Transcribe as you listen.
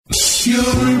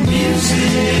your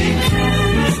music.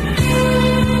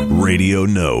 Radio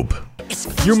Nope.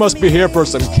 You must be here for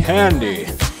some candy.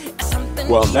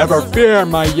 Well, never fear,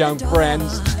 my young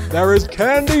friends. There is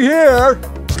candy here.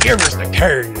 Give us the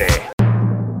candy.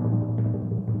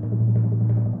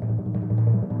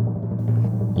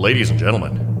 Ladies and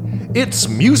gentlemen, it's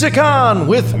Music On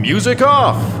with Music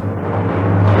Off.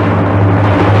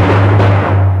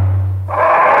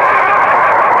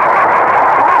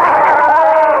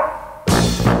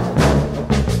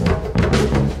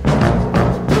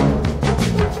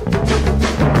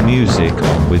 Music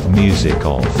On with Music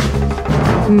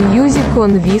Off. Music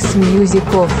On with Music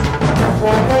Off.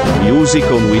 Music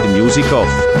On with Music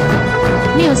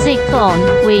Off. Music On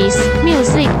with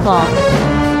Music Off.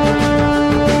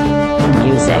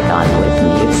 Music On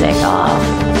with Music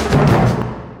Off.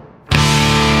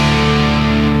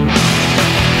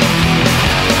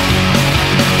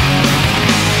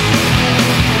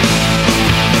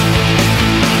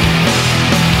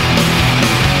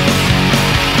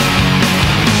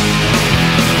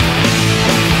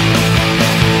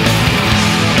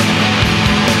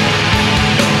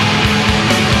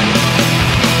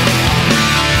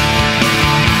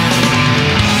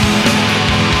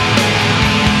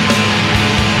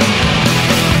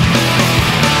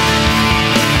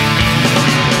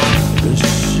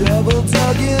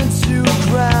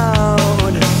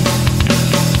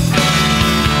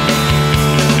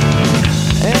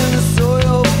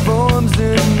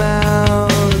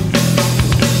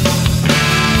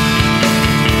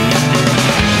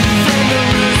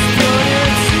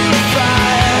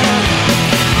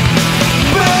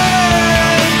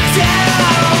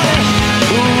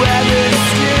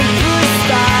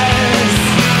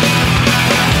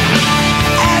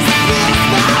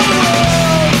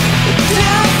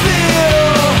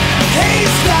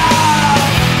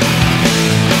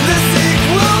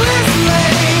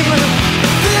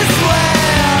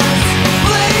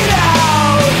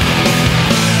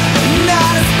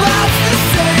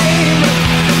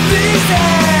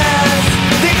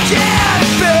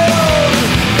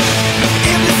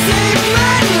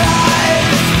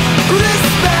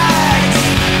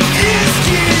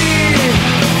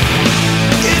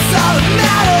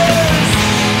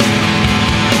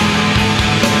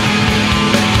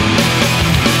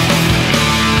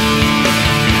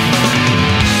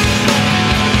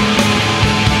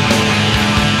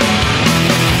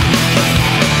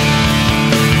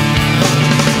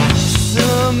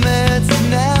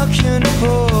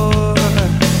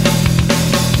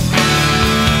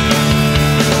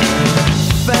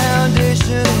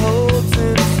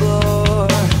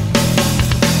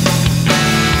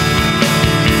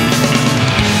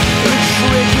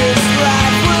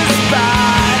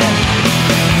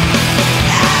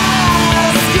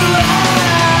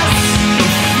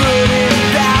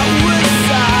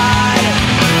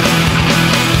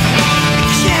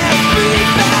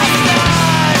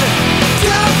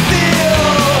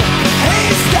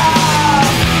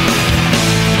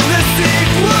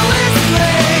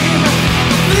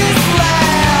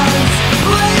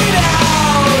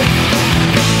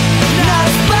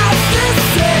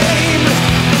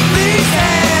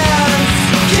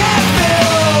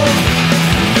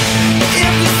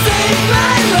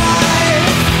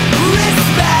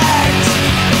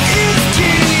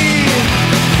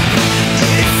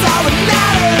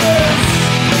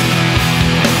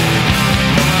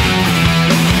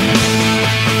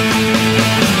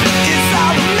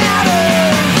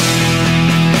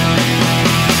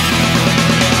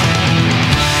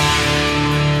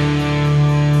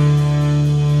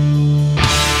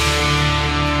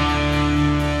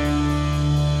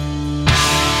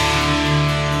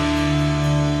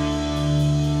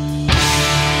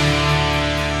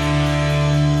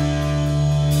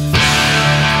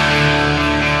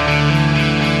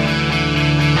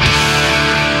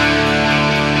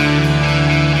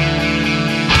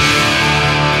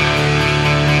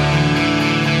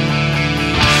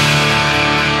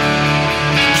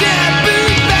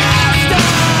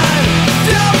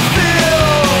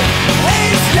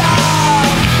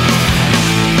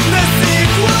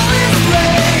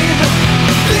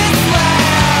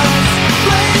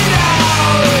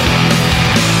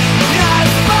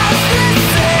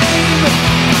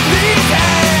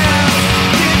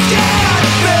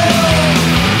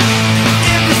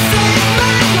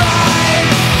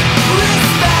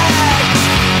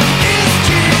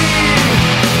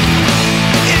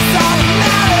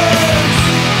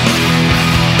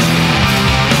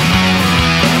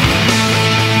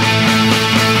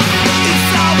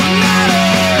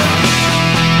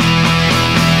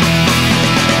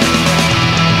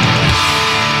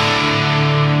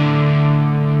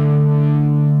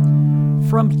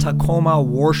 From Tacoma,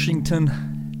 Washington,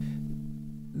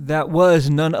 that was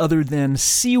none other than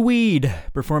Seaweed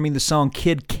performing the song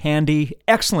Kid Candy.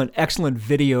 Excellent, excellent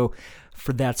video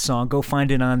for that song. Go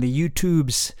find it on the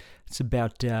YouTubes. It's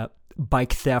about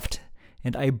bike theft,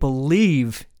 and I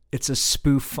believe it's a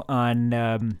spoof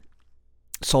on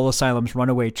Soul Asylum's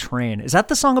Runaway Train. Is that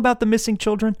the song about the missing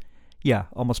children? Yeah,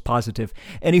 almost positive.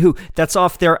 Anywho, that's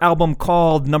off their album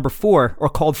called Number 4, or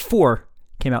called 4.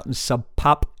 Came out in Sub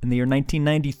Pop in the year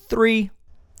 1993.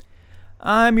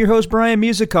 I'm your host, Brian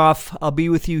Musikoff. I'll be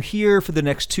with you here for the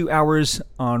next 2 hours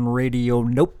on Radio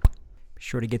Nope. Be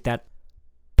sure to get that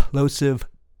plosive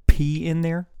P in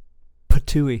there.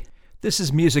 Patooey. This is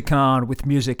Musicon with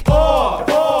music.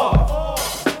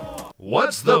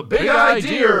 What's the big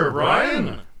idea,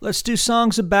 Brian? Let's do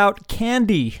songs about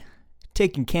candy.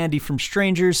 Taking candy from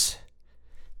strangers.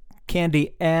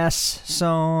 Candy ass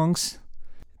songs.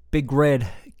 Big Red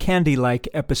Candy-like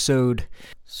episode.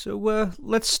 So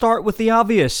let's start with the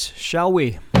obvious, shall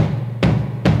we?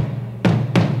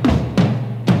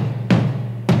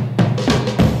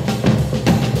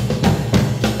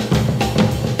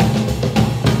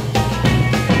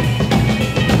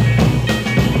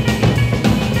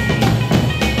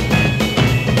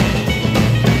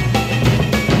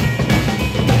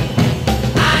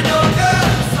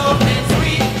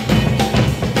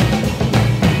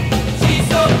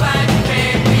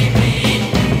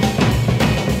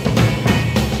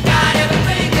 Got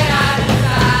everything that I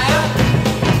desire.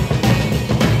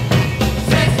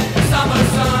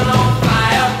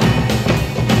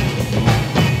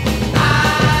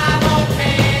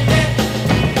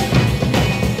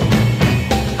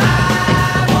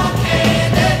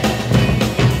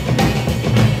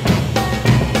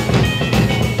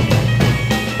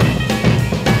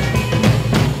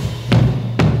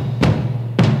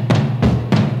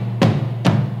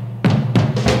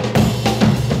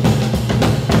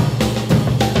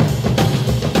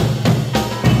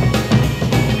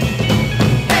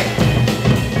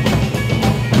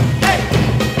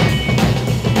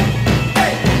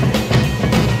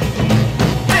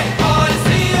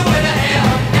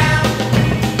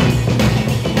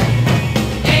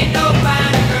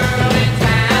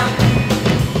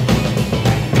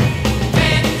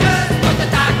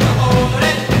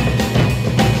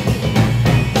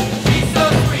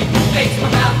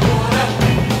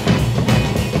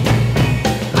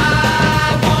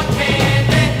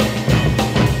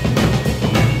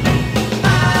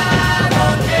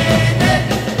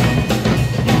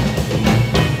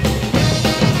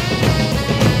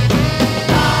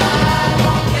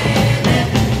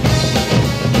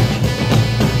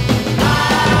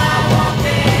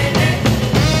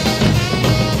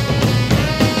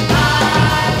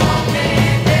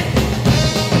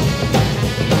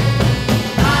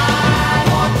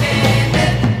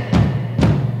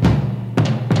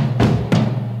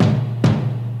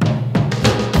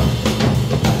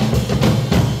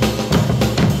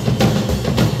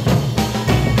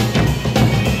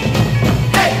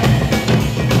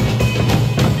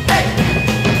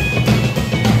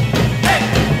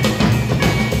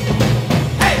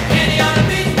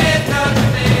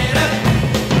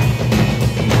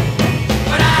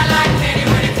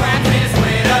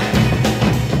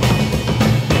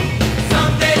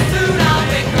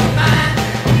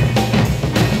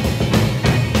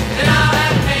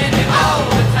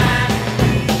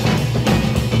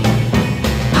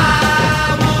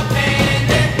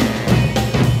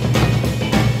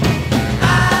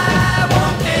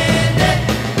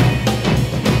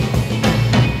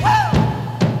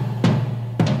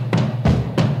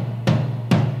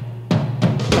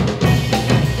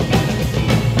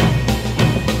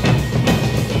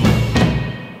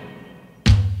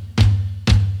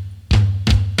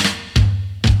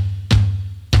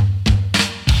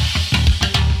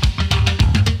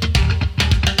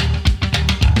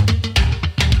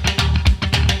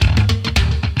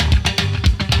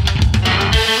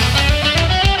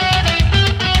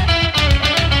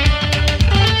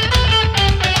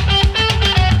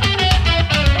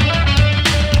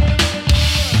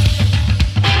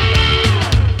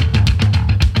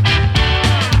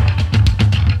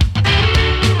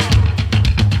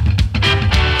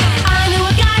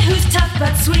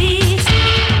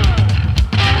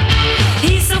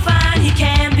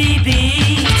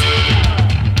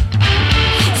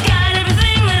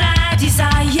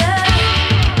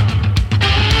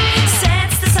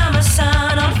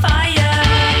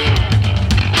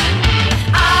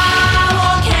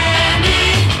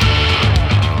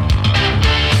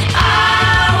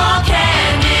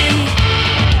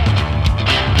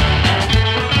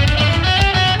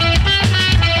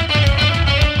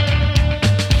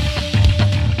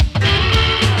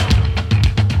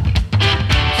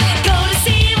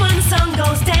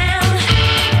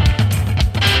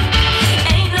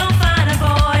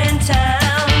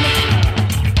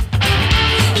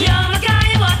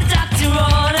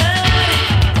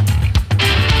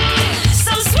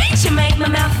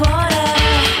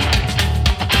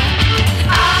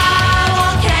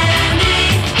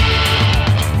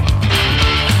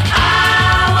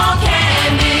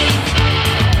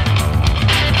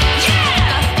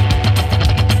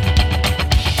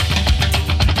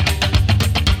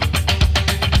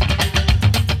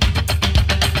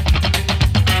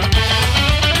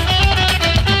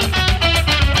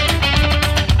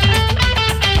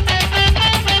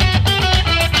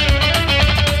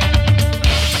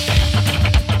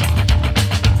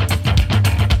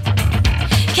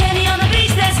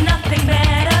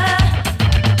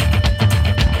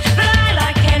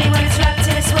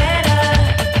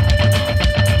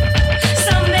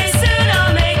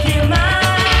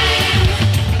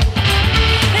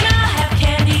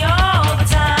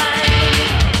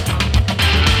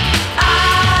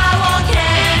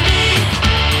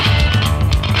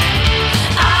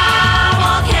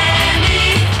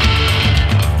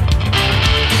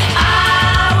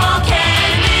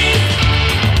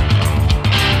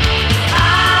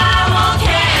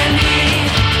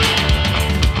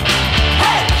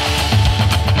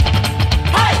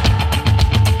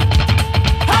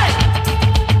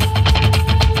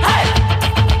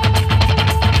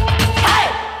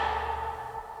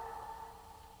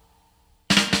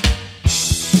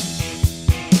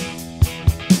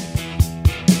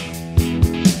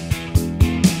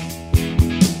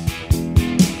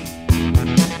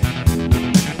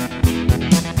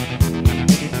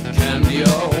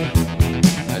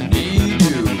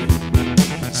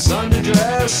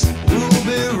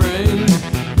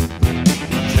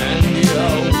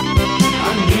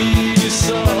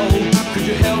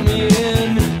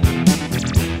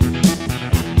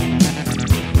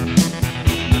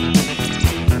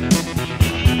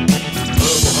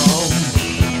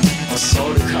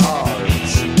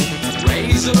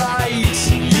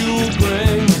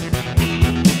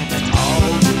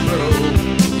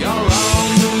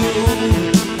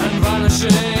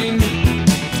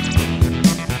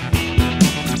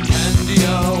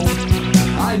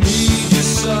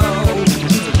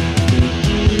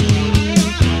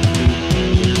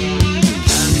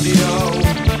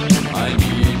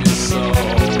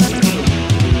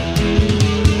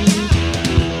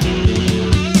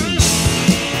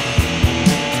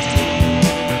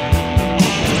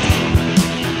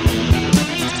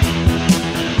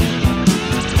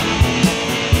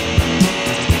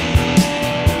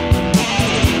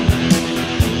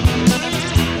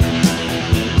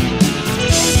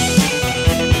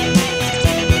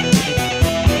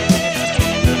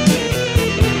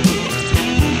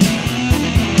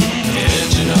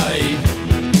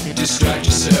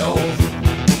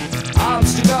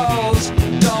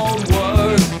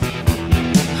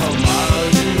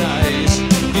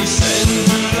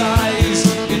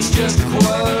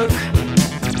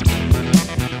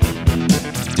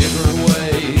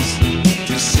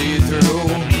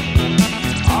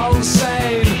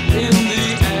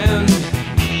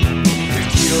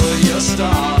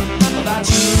 star. That's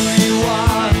who you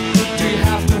are. Do you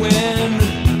have to win?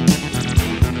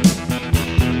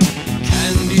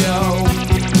 Candy-o,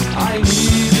 I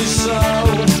need you so.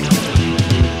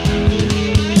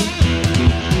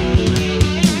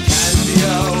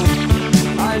 Candy-o,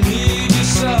 I need you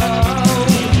so.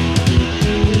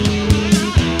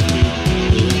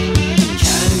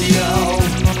 Candy-o,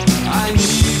 I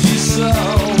need you so.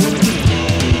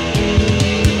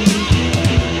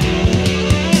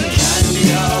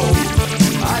 Candy-o,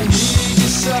 I need you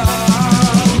so.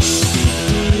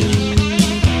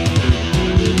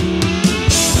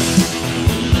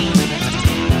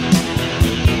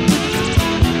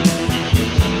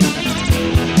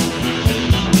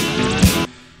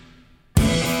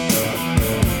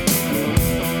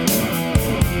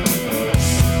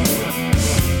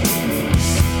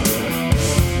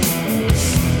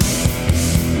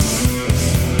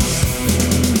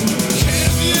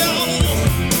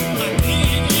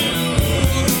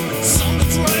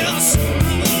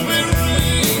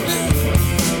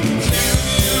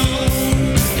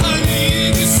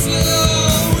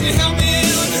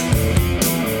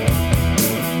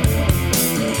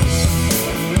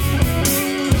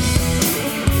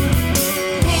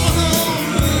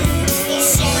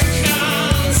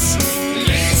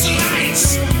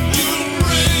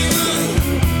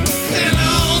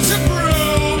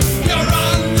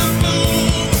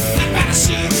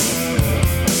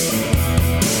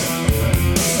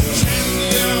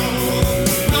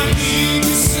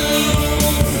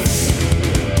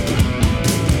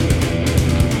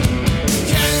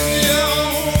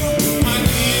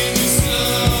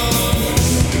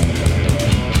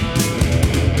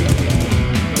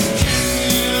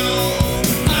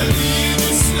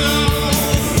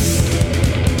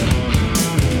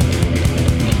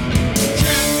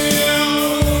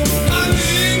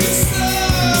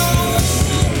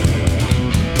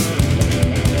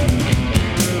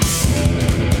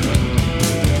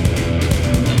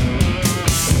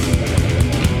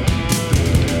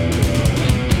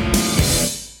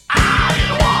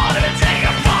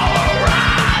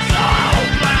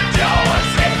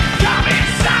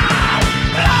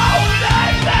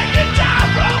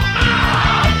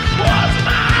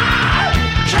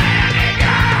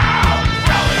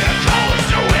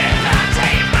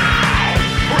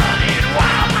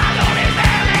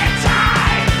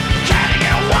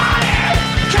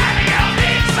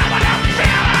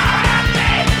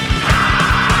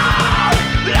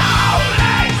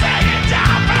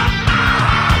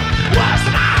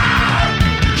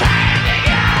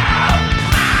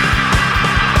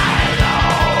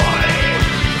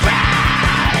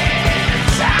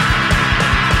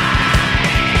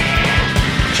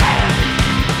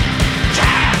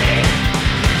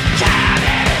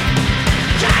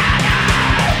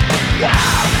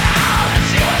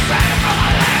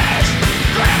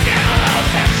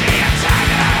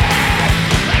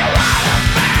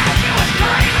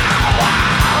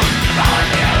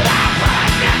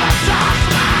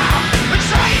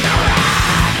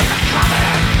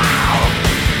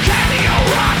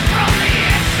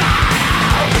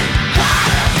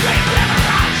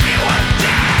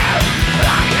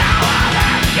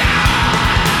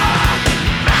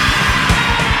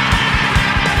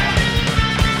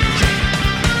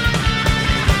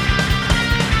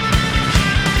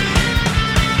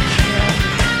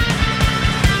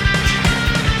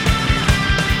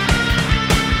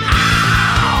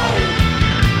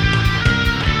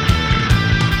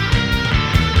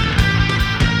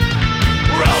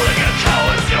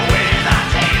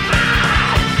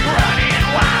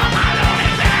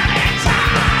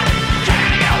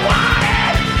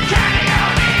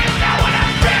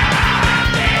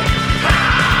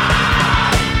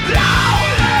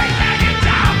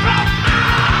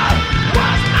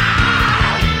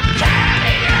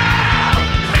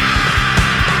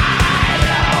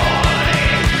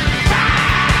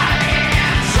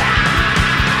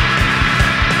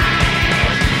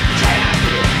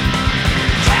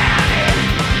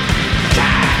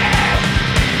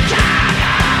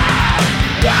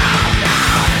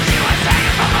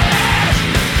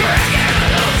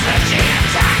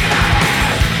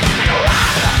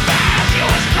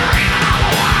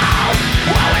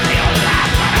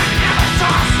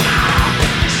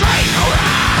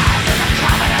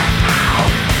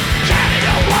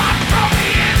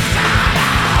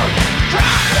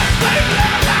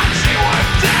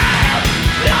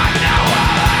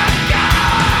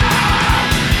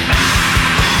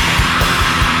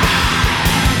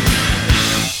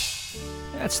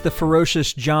 The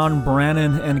ferocious John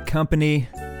Brannon and company.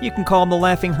 You can call them the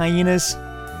Laughing Hyenas.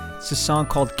 It's a song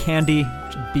called Candy,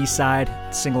 B-side.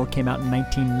 The single came out in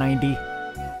 1990.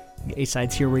 The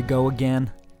A-side's Here We Go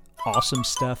Again. Awesome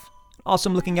stuff.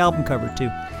 Awesome looking album cover, too.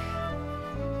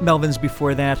 Melvins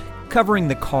before that, covering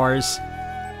the Cars.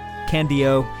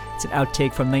 Candio, it's an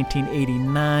outtake from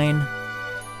 1989.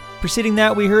 Preceding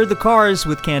that, we heard the Cars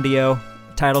with Candio,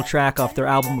 title track off their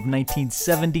album of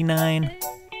 1979.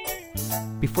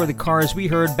 Before the Cars, we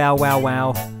heard Bow Wow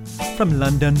Wow from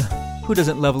London. Who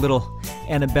doesn't love a little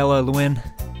Annabella Lwin?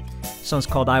 The song's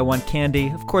called I Want Candy.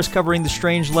 Of course, covering the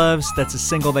Strangeloves. That's a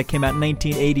single that came out in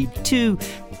 1982.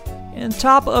 And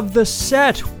top of the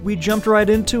set, we jumped right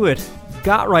into it.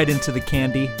 Got right into the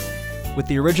Candy with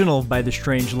the original by the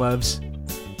Strangeloves.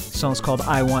 The song's called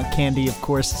I Want Candy, of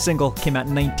course. The single came out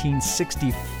in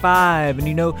 1965. And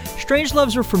you know,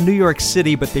 Strangeloves are from New York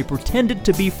City, but they pretended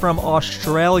to be from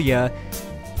Australia.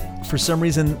 For some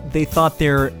reason, they thought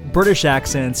their British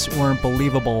accents weren't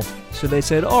believable. So they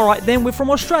said, all right, then we're from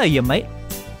Australia, mate.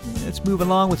 Let's move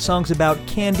along with songs about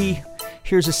candy.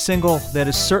 Here's a single that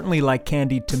is certainly like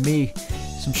candy to me.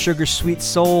 Some Sugar Sweet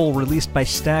Soul released by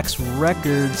Stax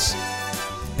Records.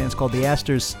 The band's called the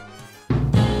Astors.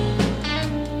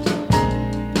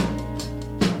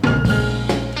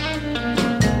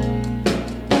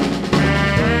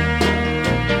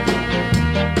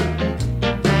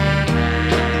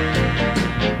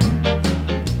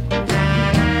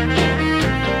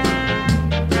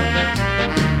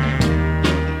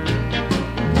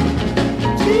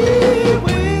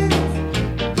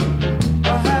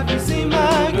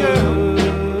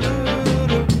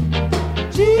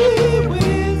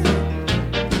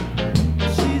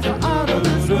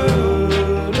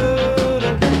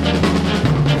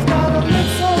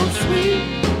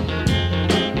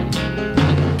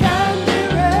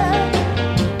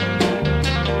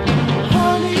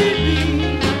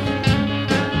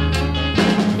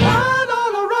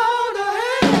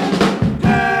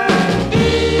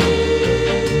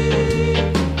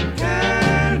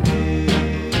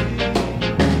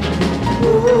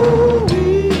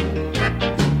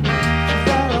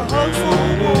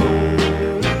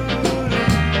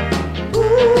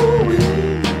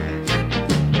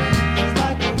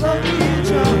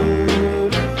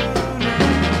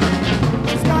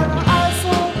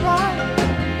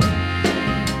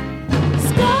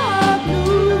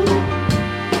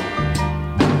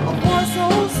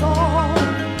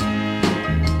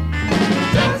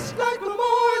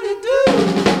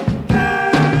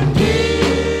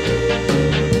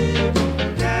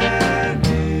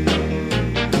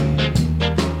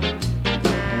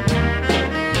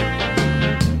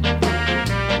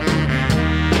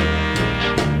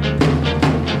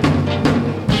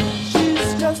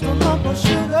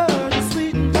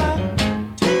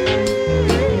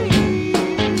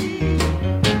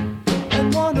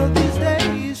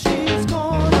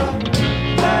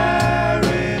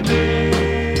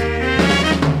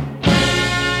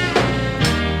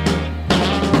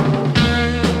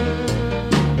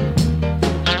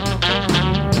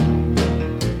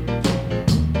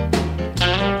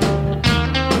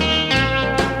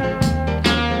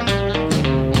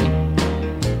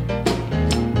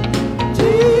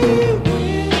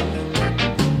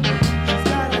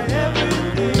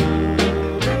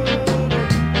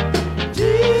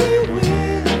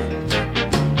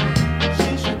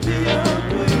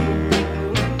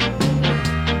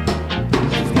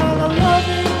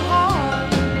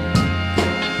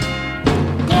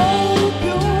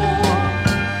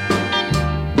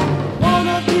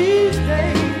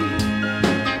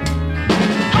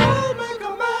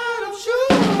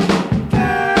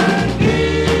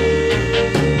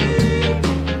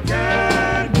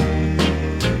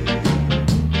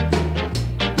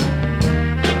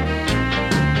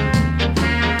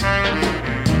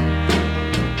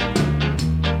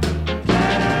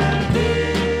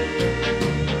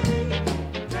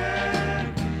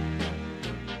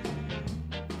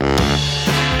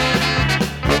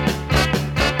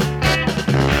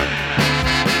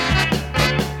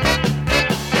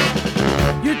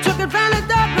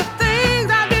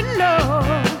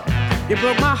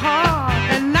 broke my heart,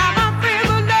 and now my friends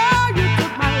will know you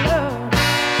took my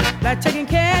love, like taking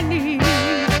candy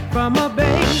from a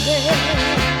baby.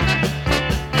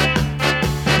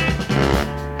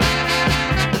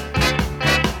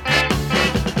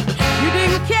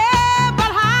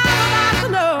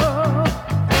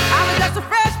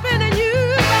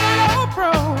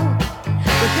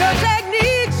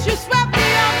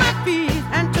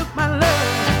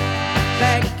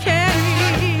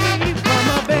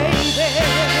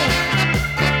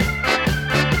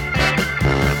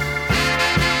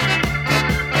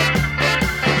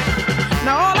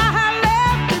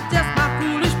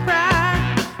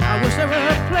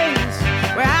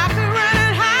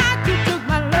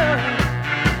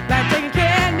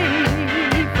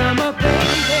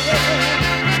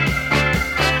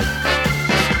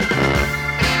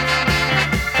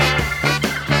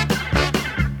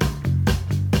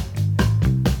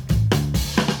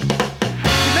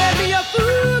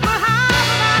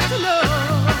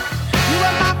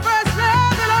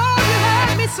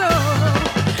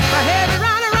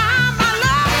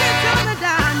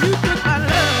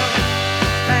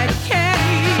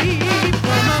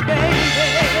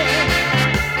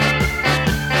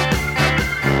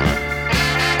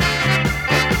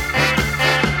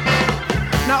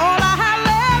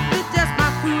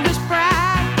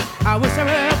 I wish there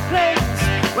were a place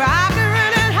where I could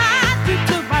run and hide. You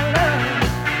took my love,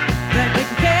 that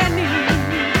taking candy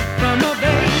from a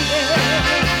baby.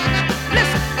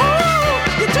 Listen, ooh,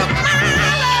 you took my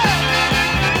love.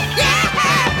 Yeah,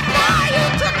 boy,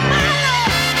 you took my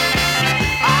love.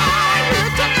 Oh, you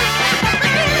took it like a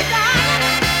baby,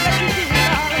 darling. Yes, you did,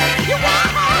 darling. You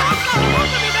walk all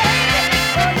over me, baby.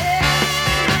 Oh,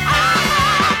 yeah.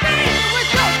 Oh, baby,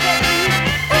 with your baby.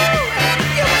 Ooh,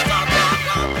 you were so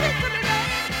doggone sweet to me,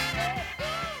 baby.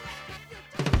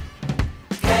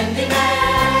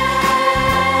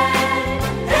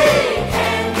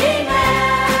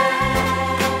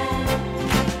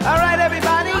 All right,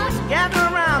 everybody, gather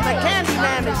around. The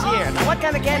Candyman is here. Now, what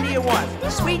kind of candy you want?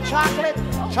 Sweet chocolate,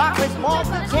 chocolate malt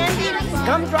candy,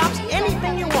 gumdrops,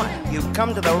 anything you want. You've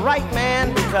come to the right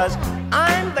man because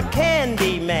I'm the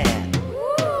Candyman.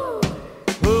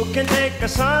 Who can take a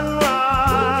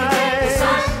sunrise?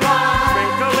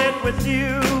 Sprinkle it with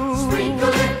you.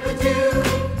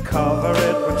 Cover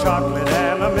it with chocolate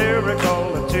and a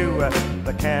miracle or two.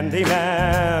 The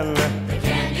Candyman.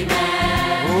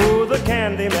 Ooh, the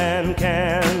Candyman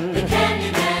can.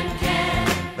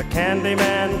 The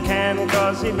Candyman can,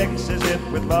 'cause he mixes it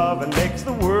with love and makes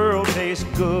the world taste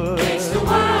good.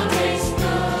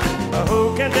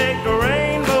 Who can take a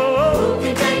rainbow?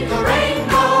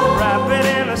 Wrap it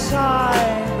in a sigh.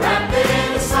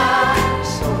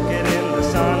 Soak it in the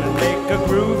sun and make a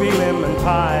groovy lemon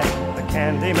pie. The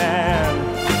Candyman.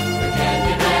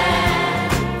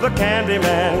 The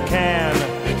Candyman can.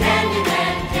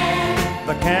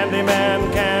 The Candyman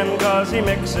can, 'cause he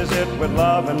mixes it with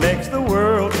love and makes the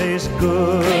world taste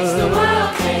good. The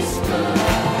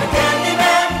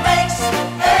Candyman makes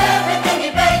everything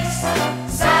he bakes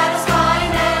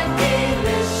satisfying and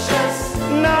delicious.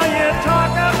 Now you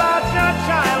talk about your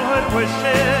childhood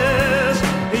wishes.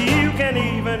 You can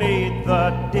even eat the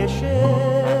dishes.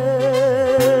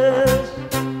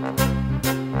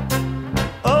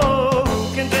 Oh, who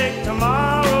can take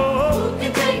tomorrow?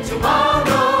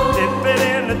 Dip it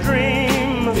in a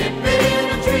dream.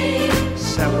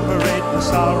 Separate the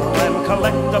sorrow and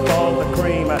collect up all the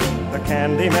cream. The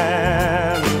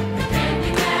Candyman.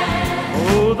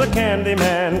 Oh, the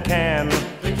Candyman can.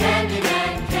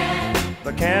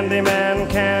 The Candyman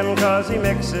can, 'cause he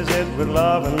mixes it with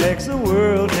love and makes the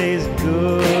world taste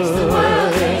good. The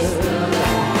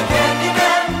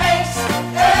Candyman makes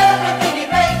everything he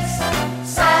makes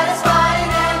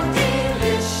satisfying and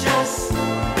delicious.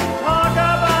 Talk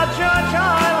about your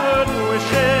childhood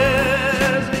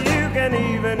wishes. You can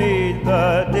even eat the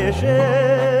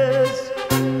dishes.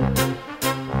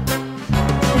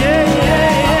 Yeah,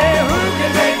 yeah, yeah. Who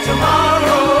can take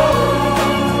tomorrow?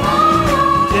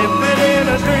 Dip it in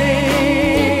a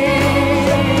dream.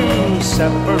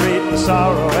 Separate the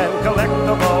sorrow and collect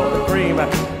up all the cream.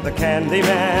 The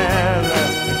Candyman.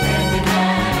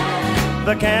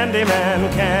 The Candyman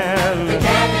can.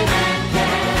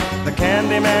 The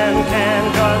Candyman can,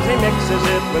 'cause he mixes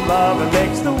it with love and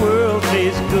makes the world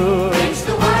taste good.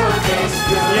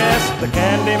 Yes, the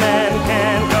Candyman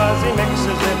can, 'cause he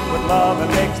mixes it with love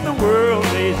and makes the world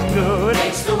taste good.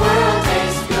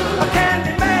 A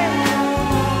Candyman,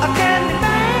 a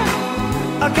Candyman,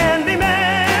 a Candyman.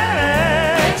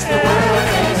 Makes the world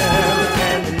taste good. A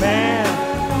Candyman,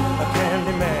 a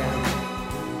Candyman,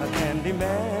 a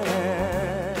Candyman.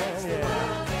 Yeah,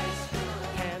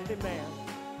 Candyman.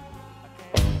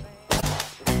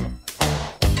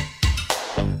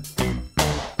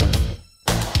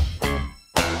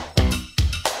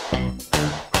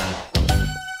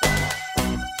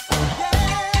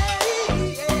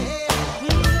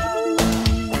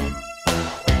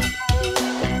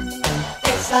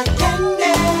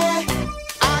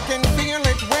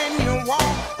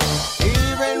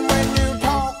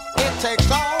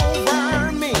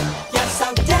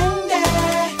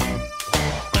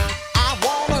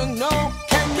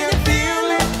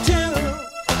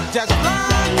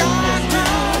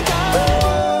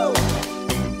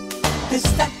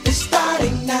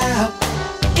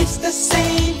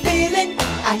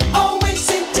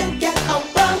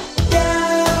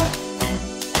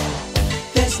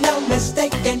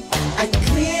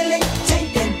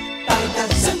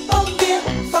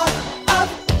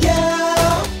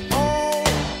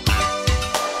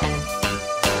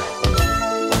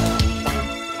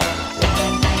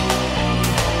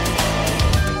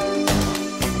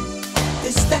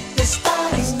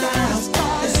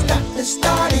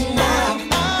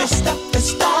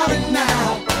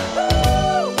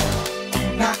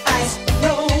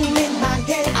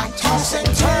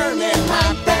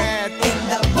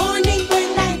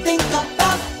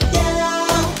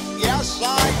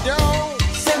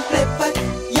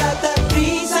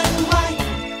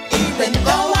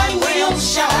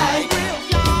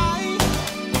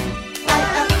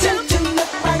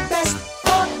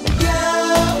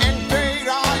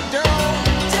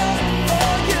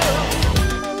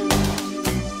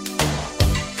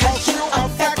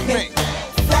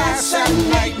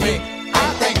 fascinate me.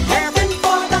 I thank heaven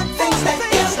for the things that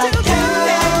is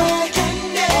like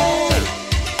candy.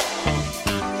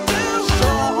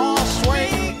 So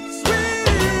sweet, sweet,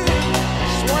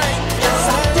 it's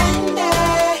like candy.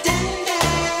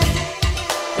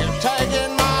 You're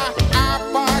taking my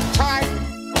appetite,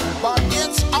 but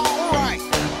it's alright.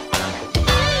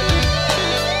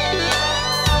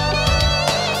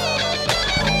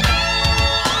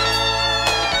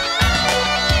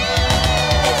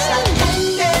 It's like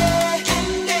candy.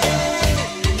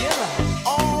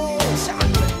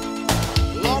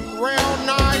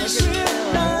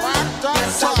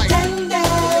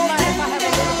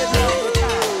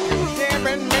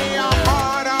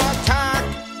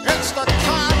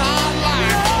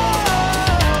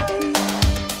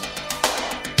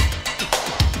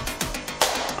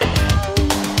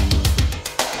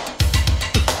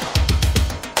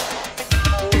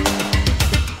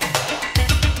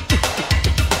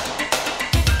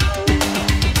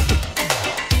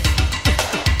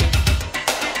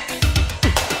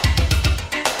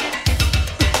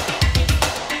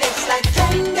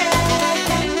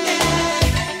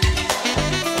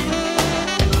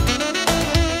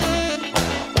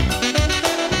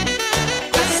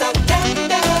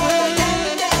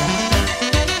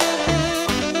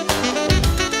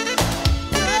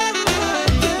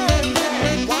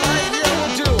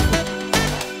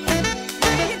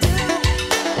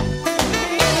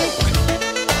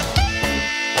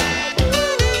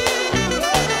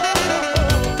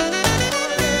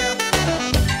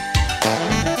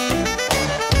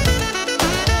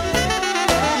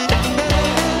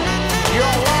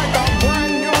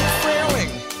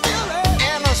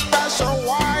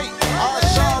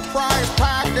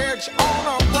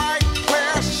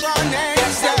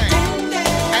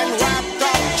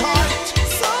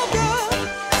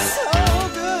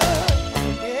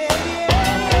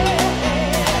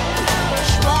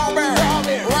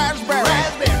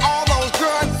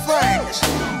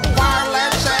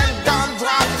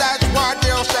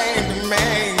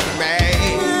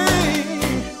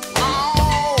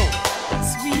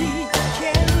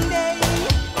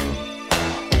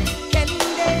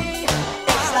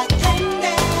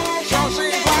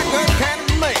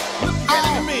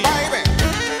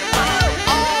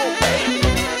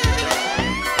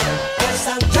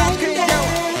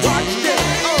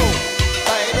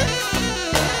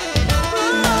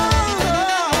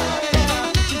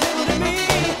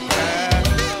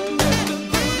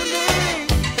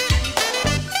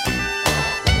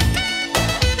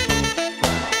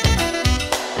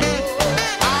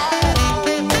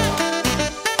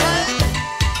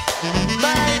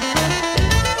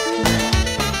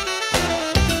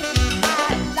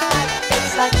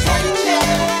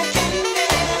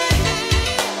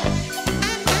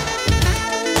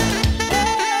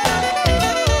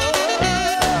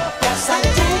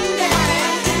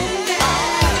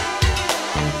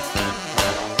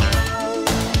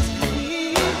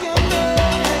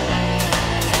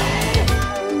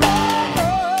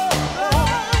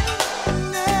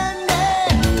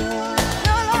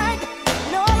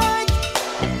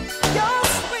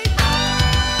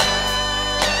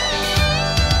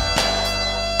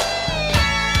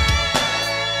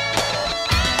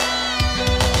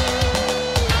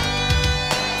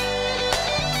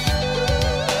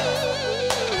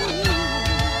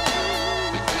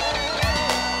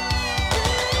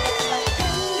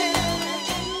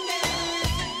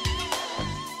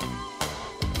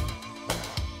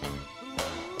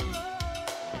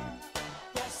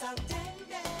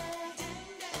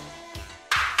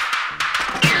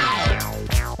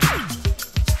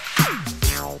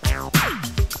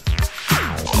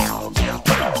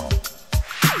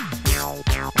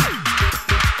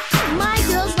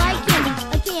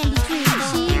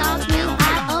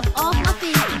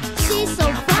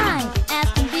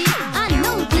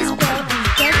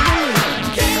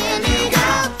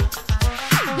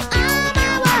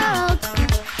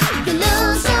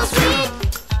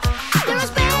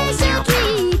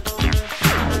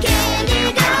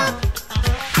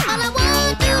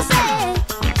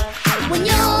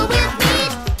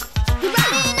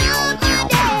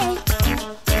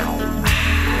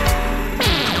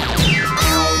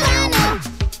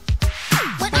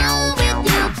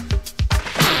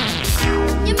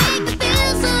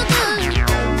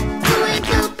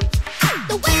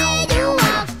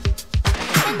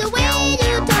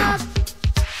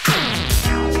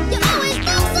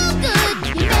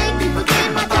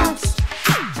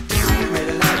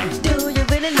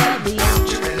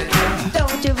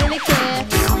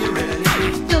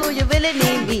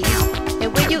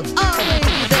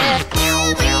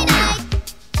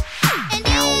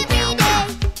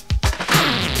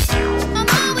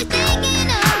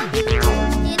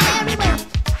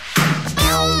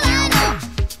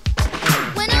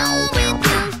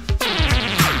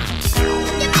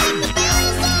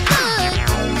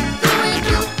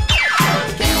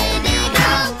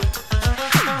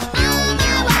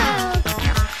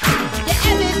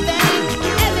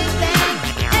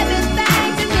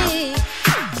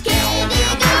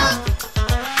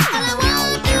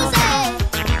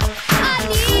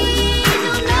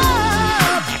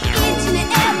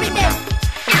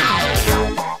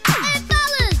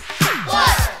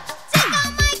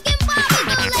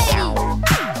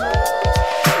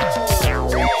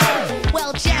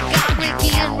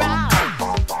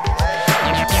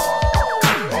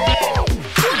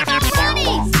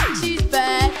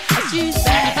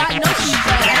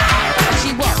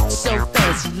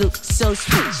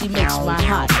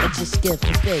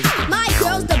 My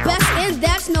girl's the best and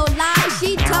that's no lie.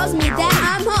 She tells me that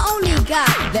I'm her only guy.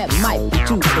 That might be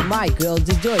true, but my girl's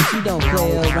a joy. She don't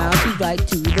play around, she's right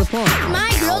to the point. My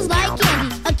girl's like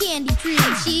candy, a candy tree.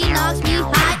 She knocks me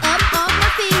high up on my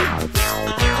feet.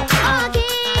 Oh, candy.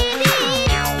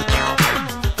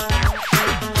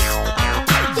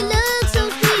 You look so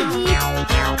sweet. Oh,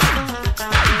 candy.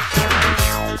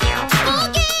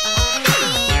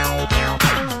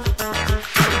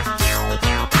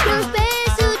 You're a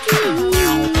special treat.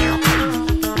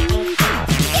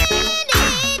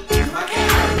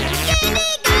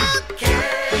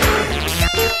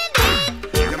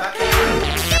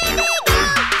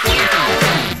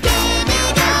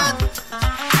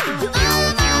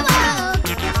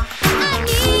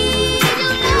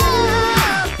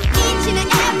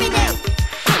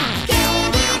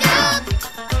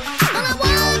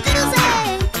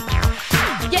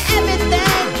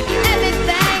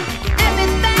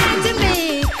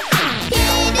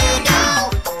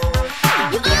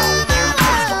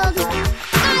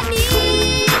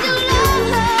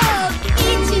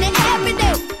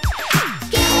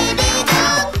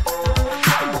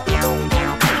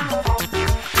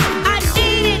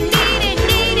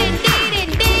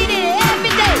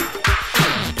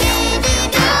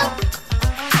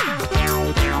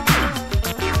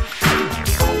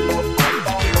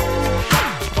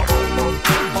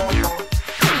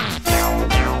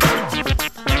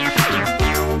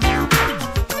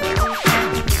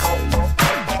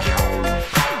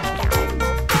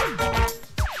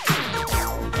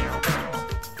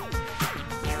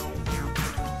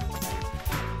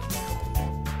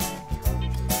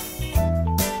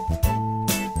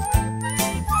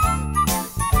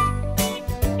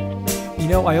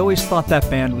 I always thought that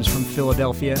band was from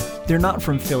Philadelphia. They're not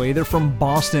from Philly, they're from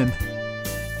Boston.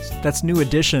 That's New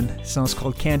Edition. The song's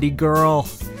called Candy Girl.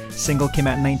 Single came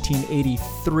out in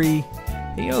 1983.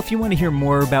 If you want to hear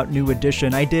more about New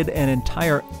Edition, I did an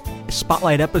entire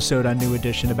spotlight episode on New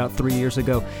Edition about 3 years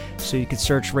ago. So you could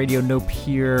search Radio Nope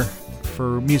here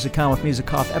for Music On with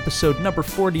Music Off, episode number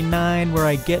 49, where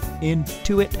I get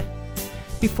into it.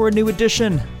 Before New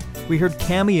Edition, we heard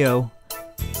Cameo.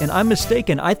 And I'm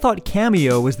mistaken. I thought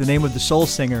Cameo was the name of the soul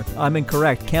singer. I'm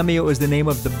incorrect. Cameo is the name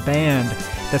of the band.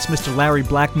 That's Mr. Larry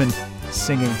Blackmon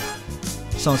singing.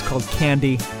 The song's called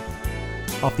Candy.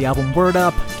 Off the album Word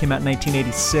Up. Came out in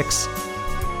 1986.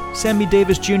 Sammy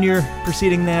Davis Jr.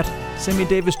 preceding that. Sammy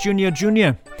Davis Jr.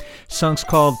 Song's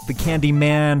called The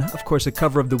Candyman. Of course, a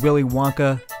cover of the Willy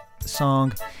Wonka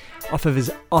song. Off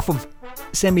of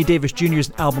Sammy Davis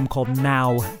Jr.'s album called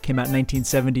Now. Came out in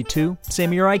 1972.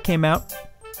 Same year I came out.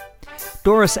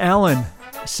 Dorris Allen,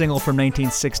 a single from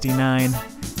 1969.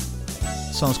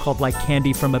 The song's called Like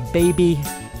Candy from a Baby.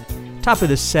 Top of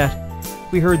the set,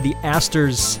 we heard the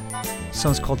Astors. The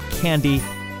song's called Candy.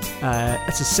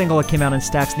 It's a single that came out in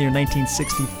Stax in the year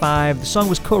 1965. The song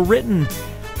was co-written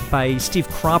by Steve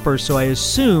Cropper, so I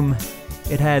assume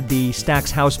it had the Stax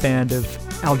house band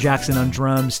of Al Jackson on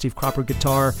drums, Steve Cropper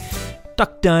guitar,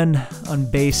 Duck Dunn on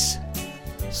bass.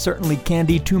 Certainly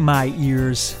candy to my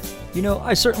ears.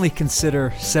 I certainly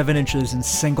consider 7 inches and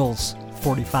singles,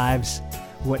 45s,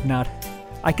 whatnot.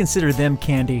 I consider them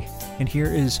candy, and here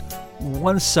is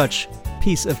one such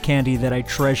piece of candy that I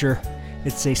treasure.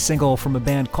 It's a single from a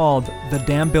band called the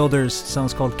Dambuilders. The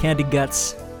song's called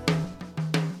Candyguts.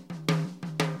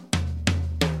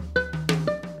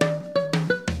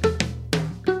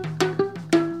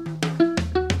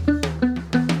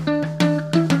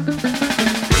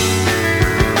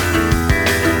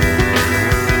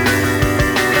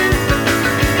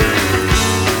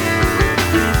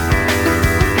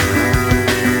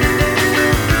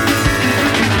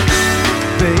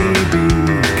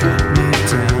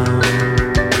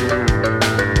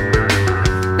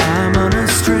 I'm on a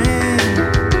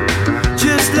string.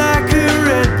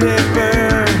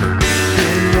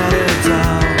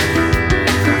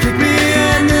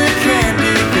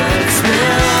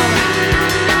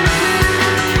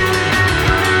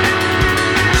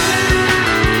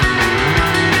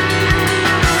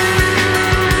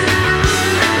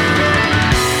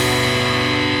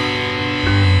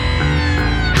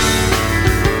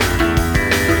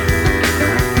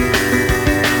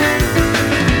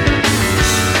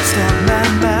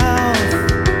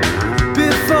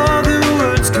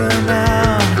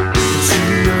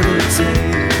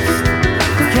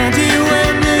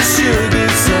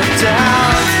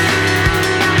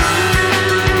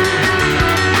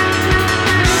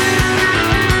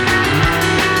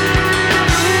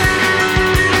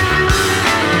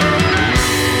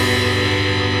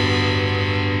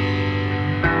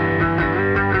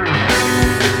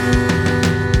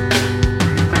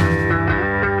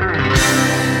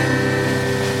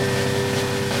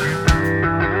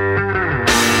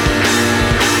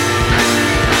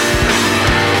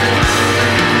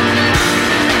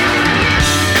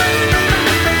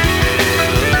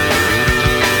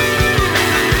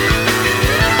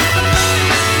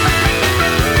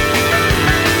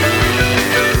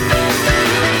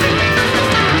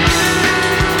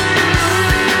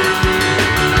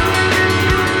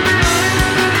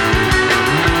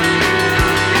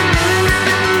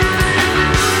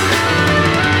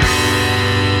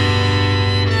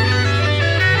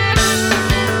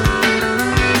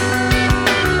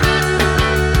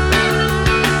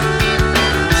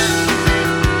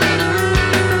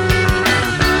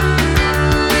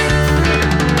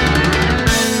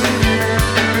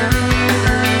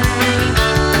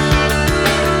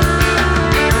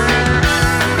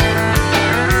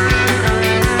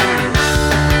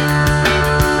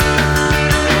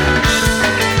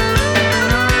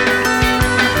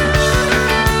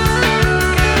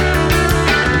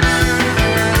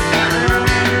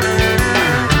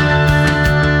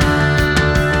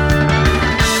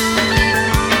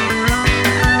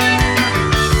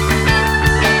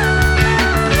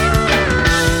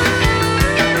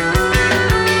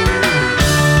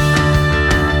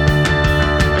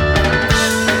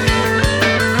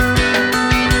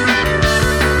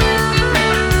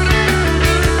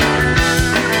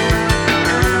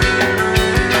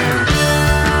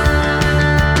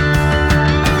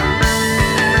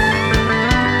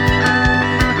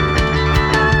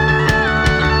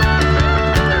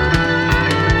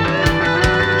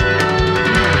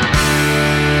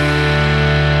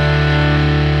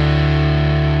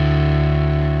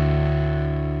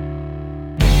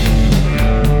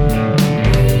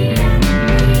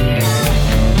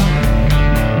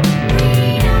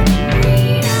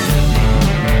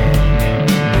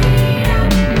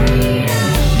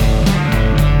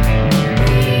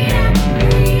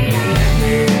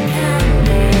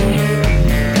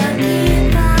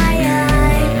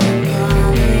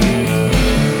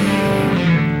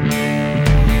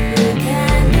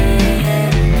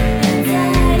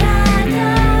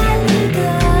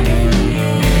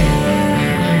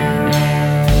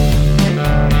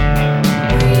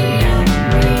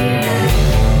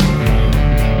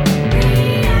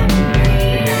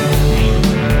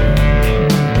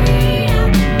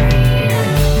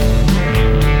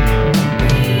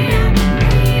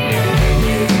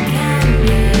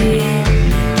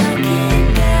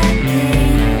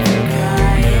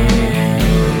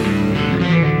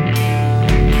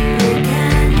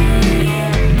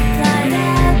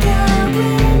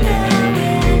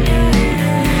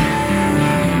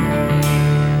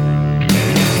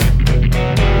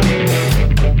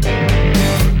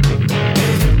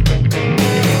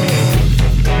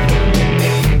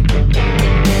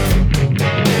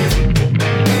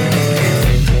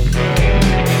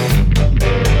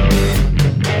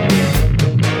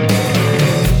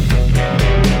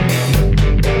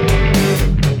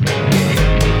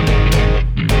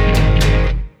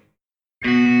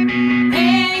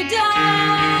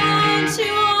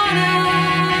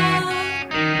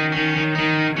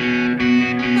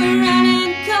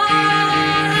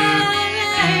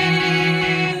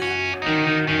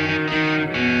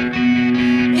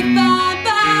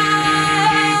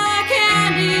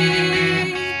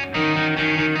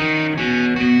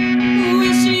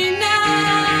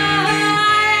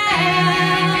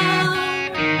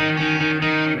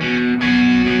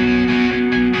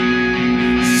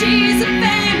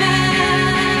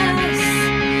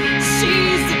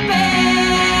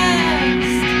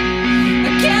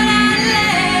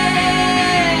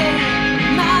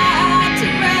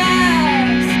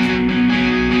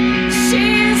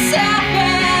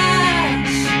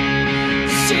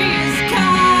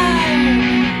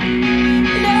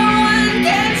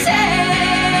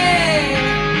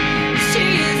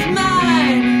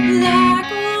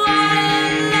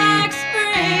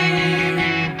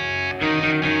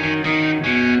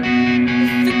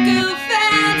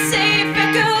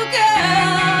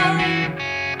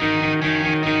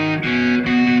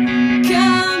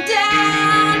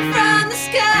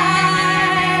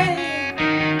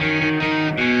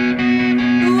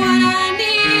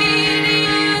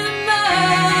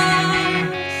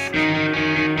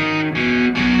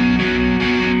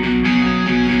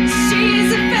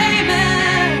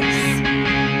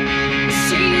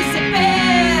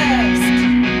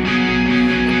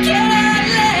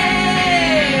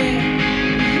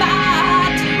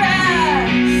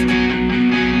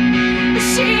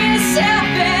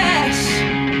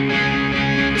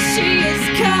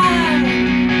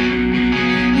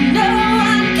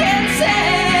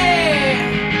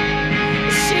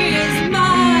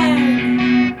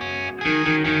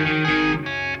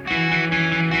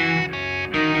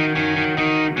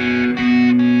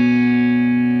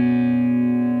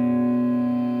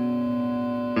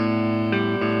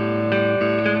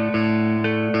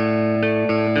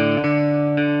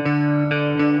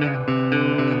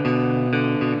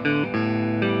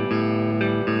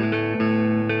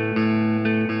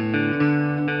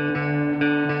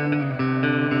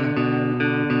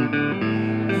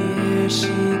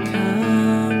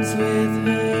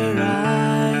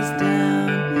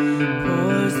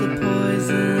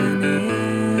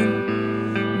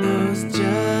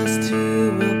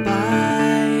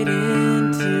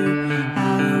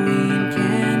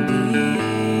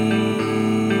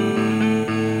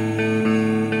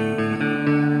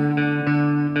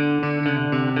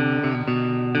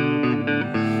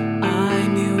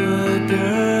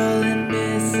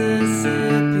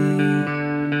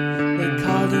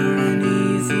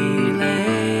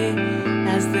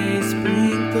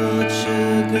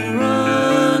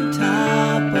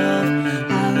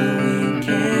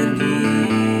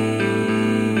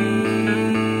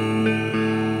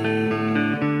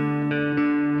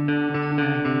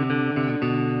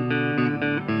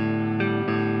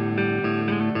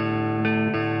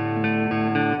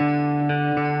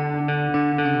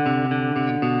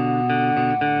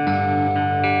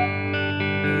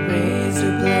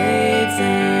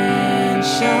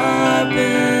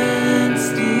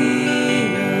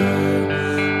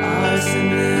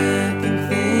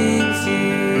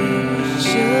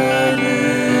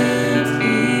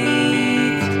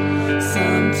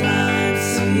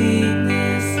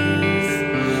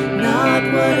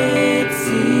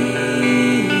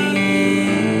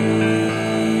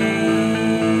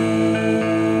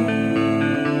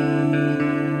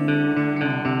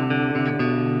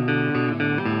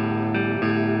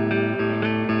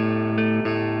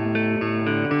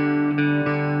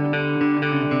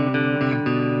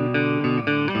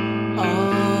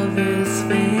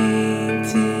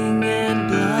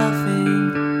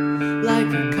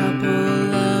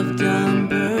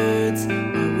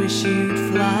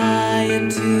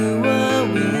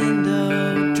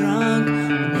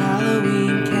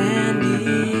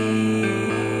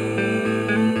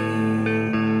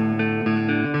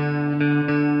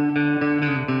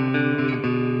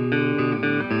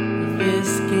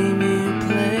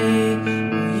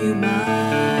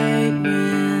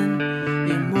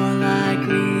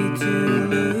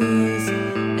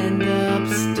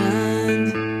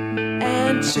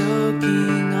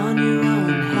 choking on your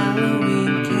own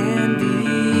Halloween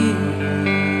candy.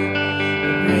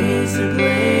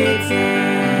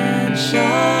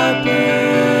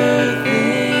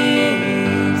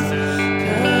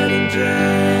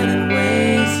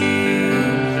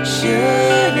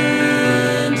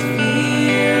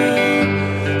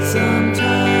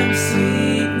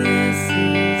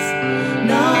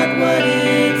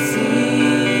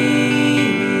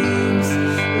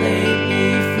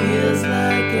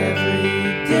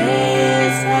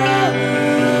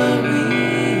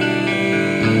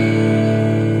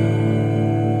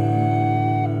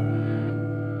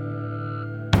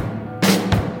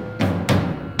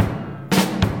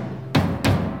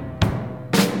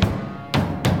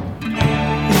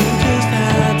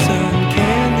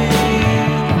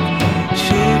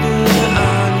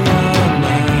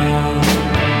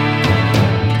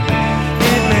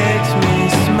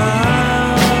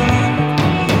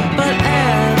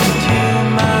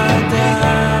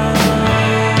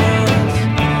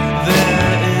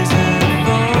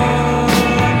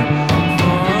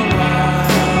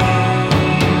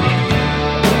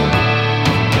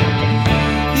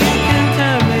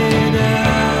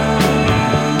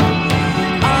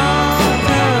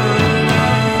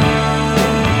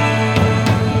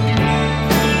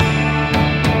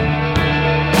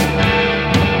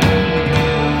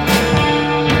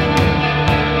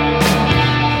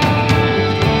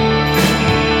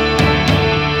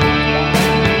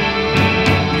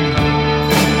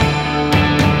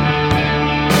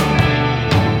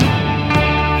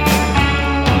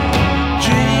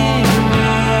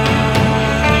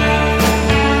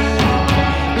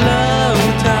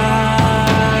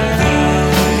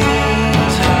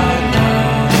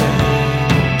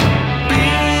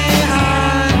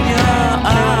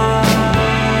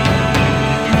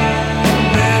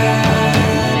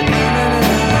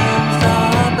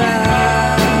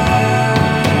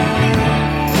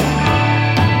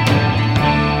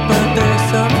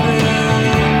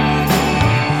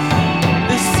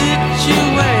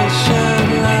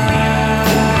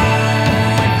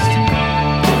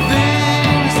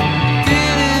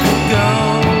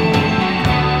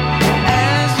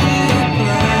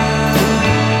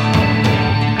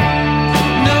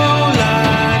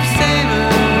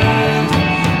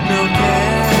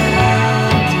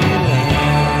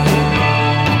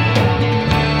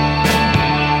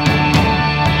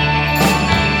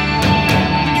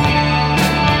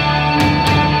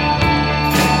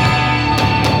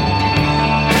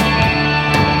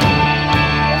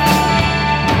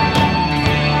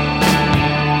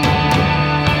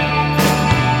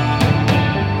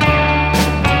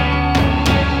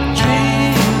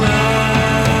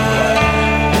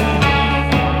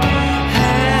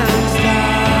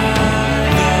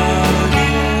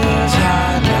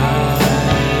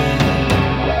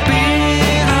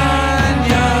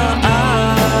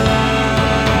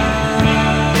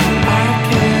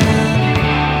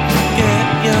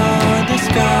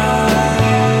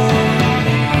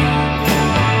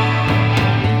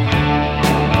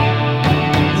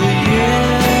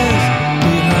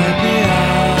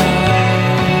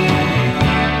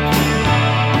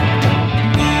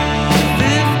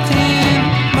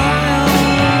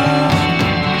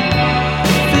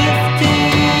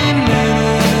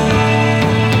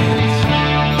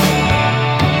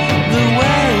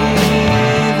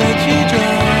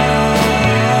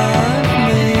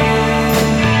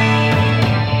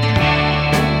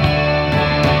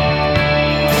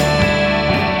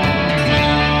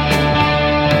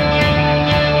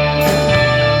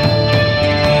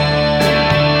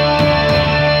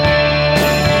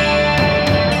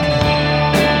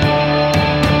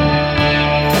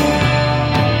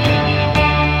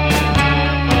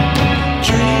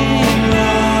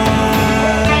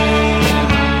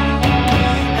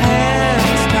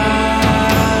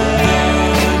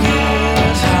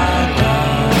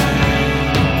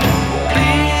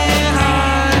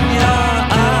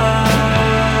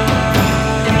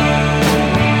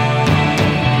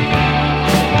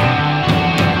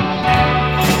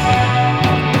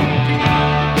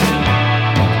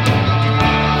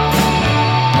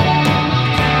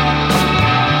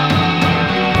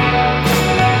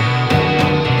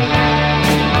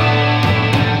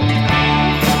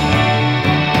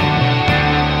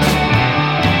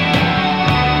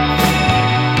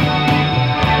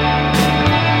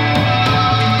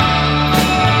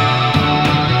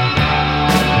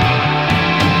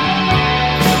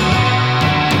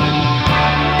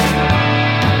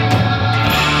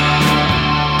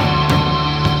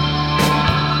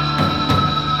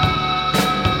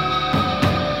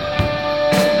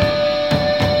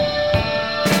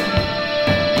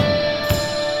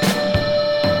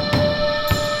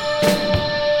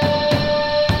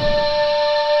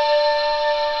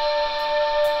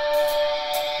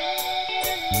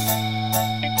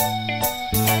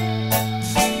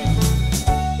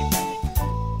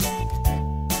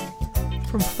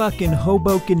 fucking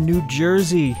Hoboken, New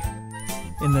Jersey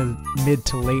in the mid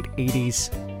to late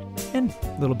 80s and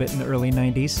a little bit in the early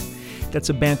 90s. That's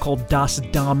a band called Das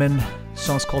Damen. The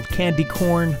song's called Candy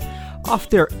Korn, off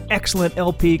their excellent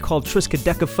LP called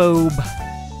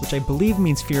Triskaidekaphobe, which I believe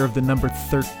means fear of the number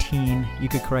 13. You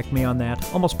could correct me on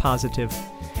that. Almost positive.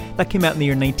 That came out in the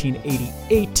year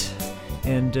 1988,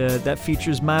 and that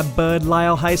features my bud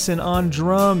Lyle Hyson on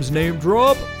drums. Name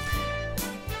drop!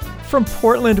 From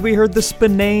Portland, we heard the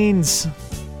Spinanes.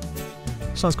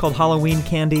 The song's called Halloween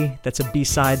Candy. That's a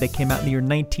B-side that came out in the year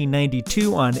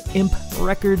 1992 on Imp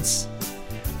Records.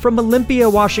 From Olympia,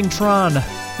 Washington,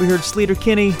 we heard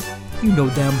Sleater-Kinney. You know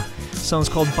them. The song's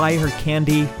called Buy Her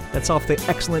Candy. That's off the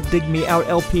excellent Dig Me Out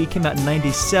LP. Came out in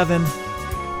 97.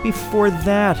 Before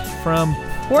that, from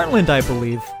Portland, I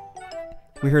believe,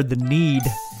 we heard The Need,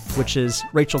 which is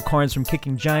Rachel Carnes from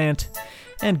Kicking Giant,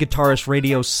 and guitarist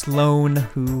Radio Sloan,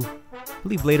 who I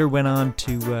believe later went on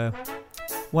to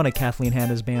one of Kathleen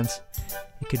Hanna's bands.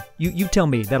 You tell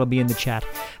me. That'll be in the chat.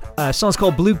 Song's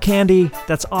called Blue Candy.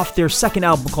 That's off their second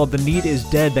album called The Need Is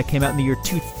Dead. That came out in the year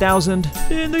 2000.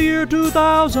 In the year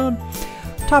 2000.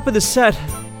 Top of the set,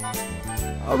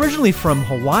 originally from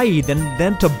Hawaii,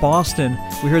 then to Boston,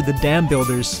 we heard the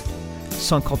Dambuilders. A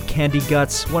song called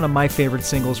Candyguts, one of my favorite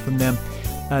singles from them.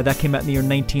 That came out in the year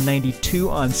 1992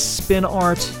 on Spin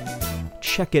Art.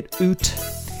 Check it out.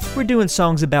 We're doing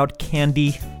songs about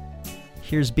candy.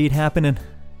 Here's Beat Happening.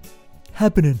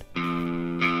 Happening.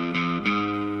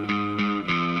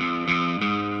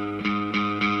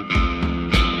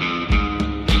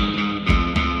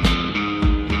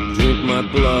 Drink my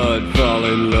blood, fall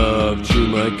in love, chew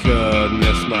my cud,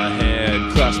 mess my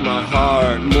head, cross my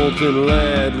heart, molten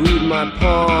lead, read my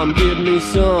palm, give me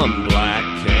some black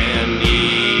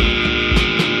candy.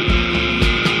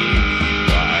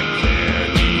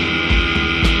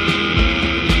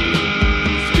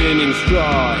 Spinning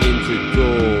straw into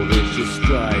gold, vicious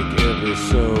strike ever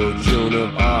so. Joan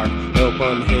of Arc, help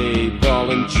on hay,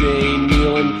 ball and chain,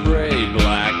 kneel and pray.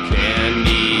 Black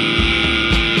candy,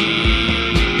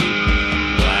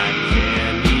 black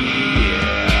candy,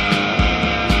 yeah.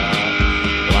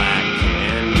 Black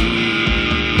candy,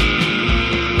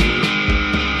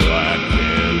 black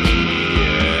candy,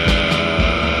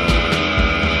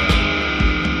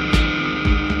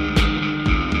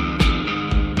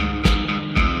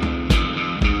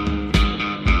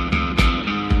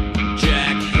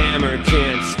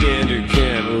 can't stand her,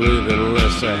 can't live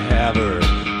unless I have her.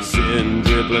 Sin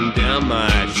dribbling down my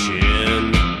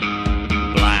chin.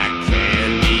 Black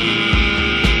candy,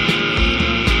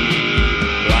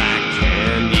 black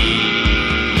candy,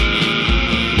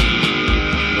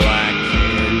 black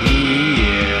candy,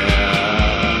 yeah.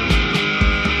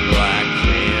 Black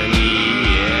candy,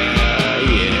 yeah,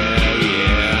 yeah,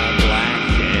 yeah. Black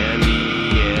candy,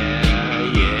 yeah,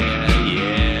 yeah,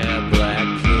 yeah. Black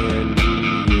candy.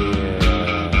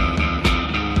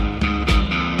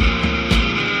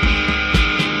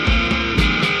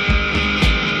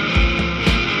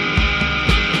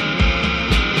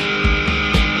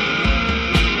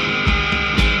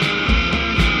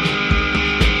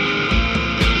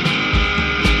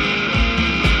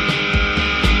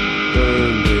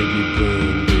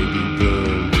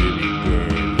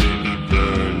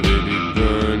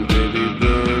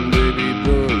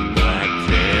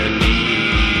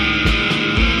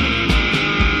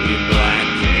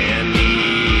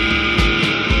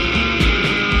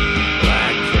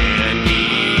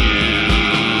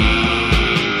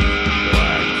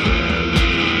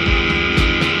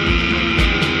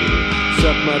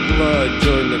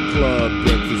 Join the club,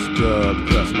 breakfast dub,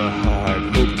 cross my heart,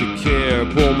 hope to care,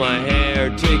 pull my hair,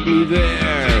 take me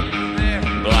there.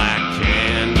 Black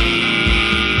candy,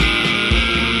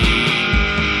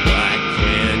 black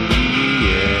candy,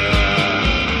 yeah.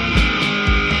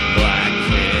 Black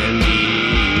candy,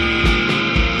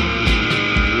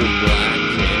 black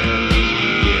candy,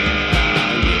 yeah,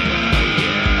 yeah,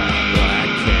 yeah. Black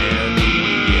candy,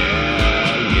 yeah,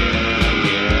 yeah,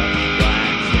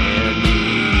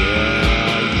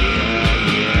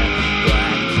 yeah.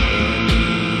 Black candy.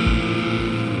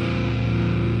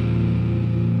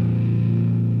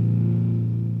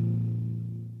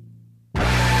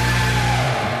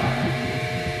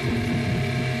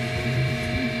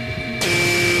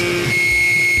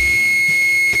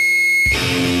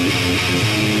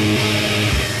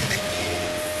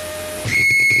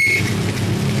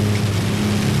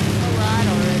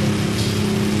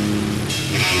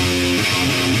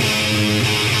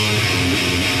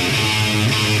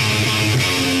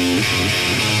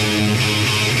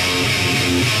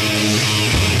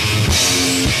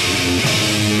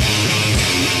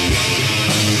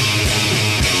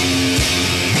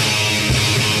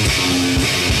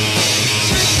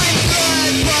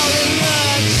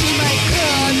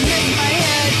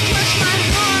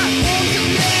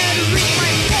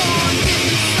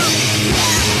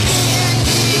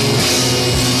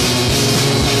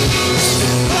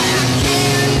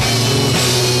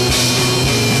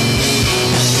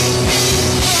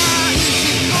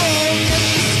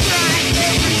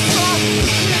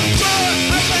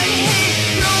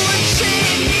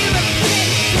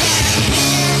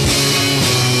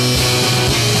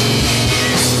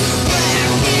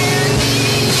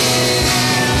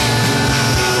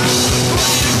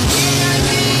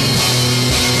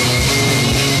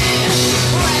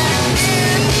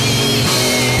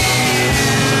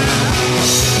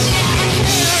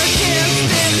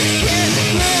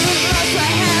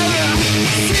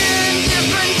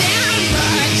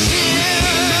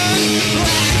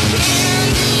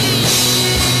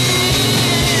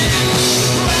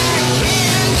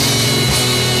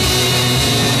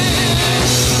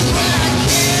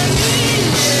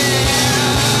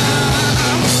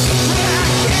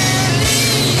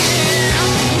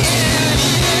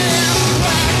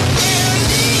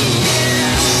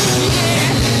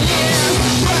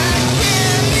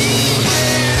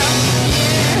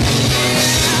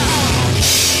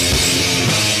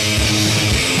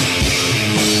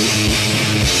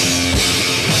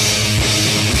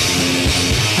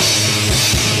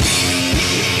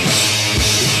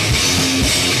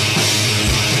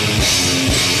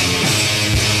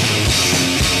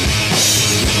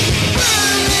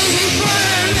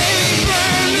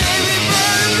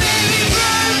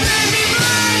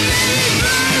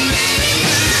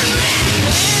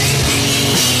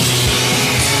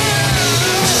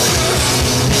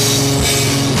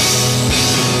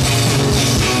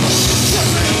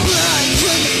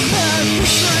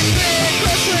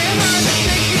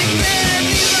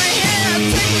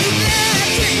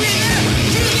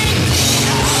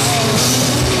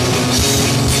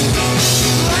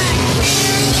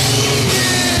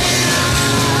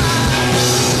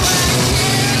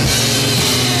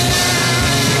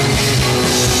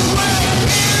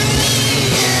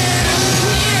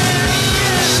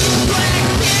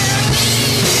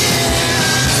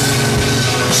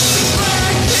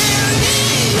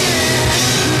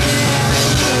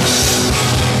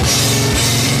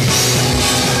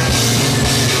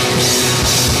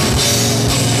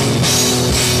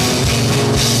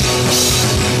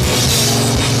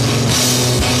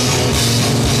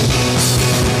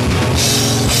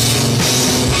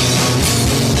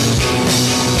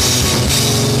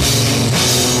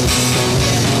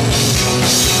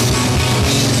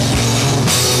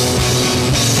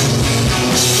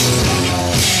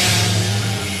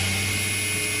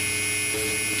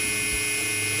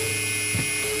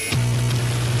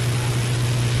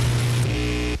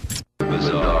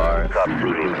 Stop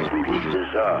screaming.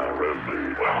 Bizarre.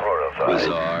 We're horrified.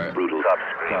 Bizarre.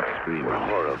 Stop screaming. We're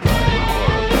horrified.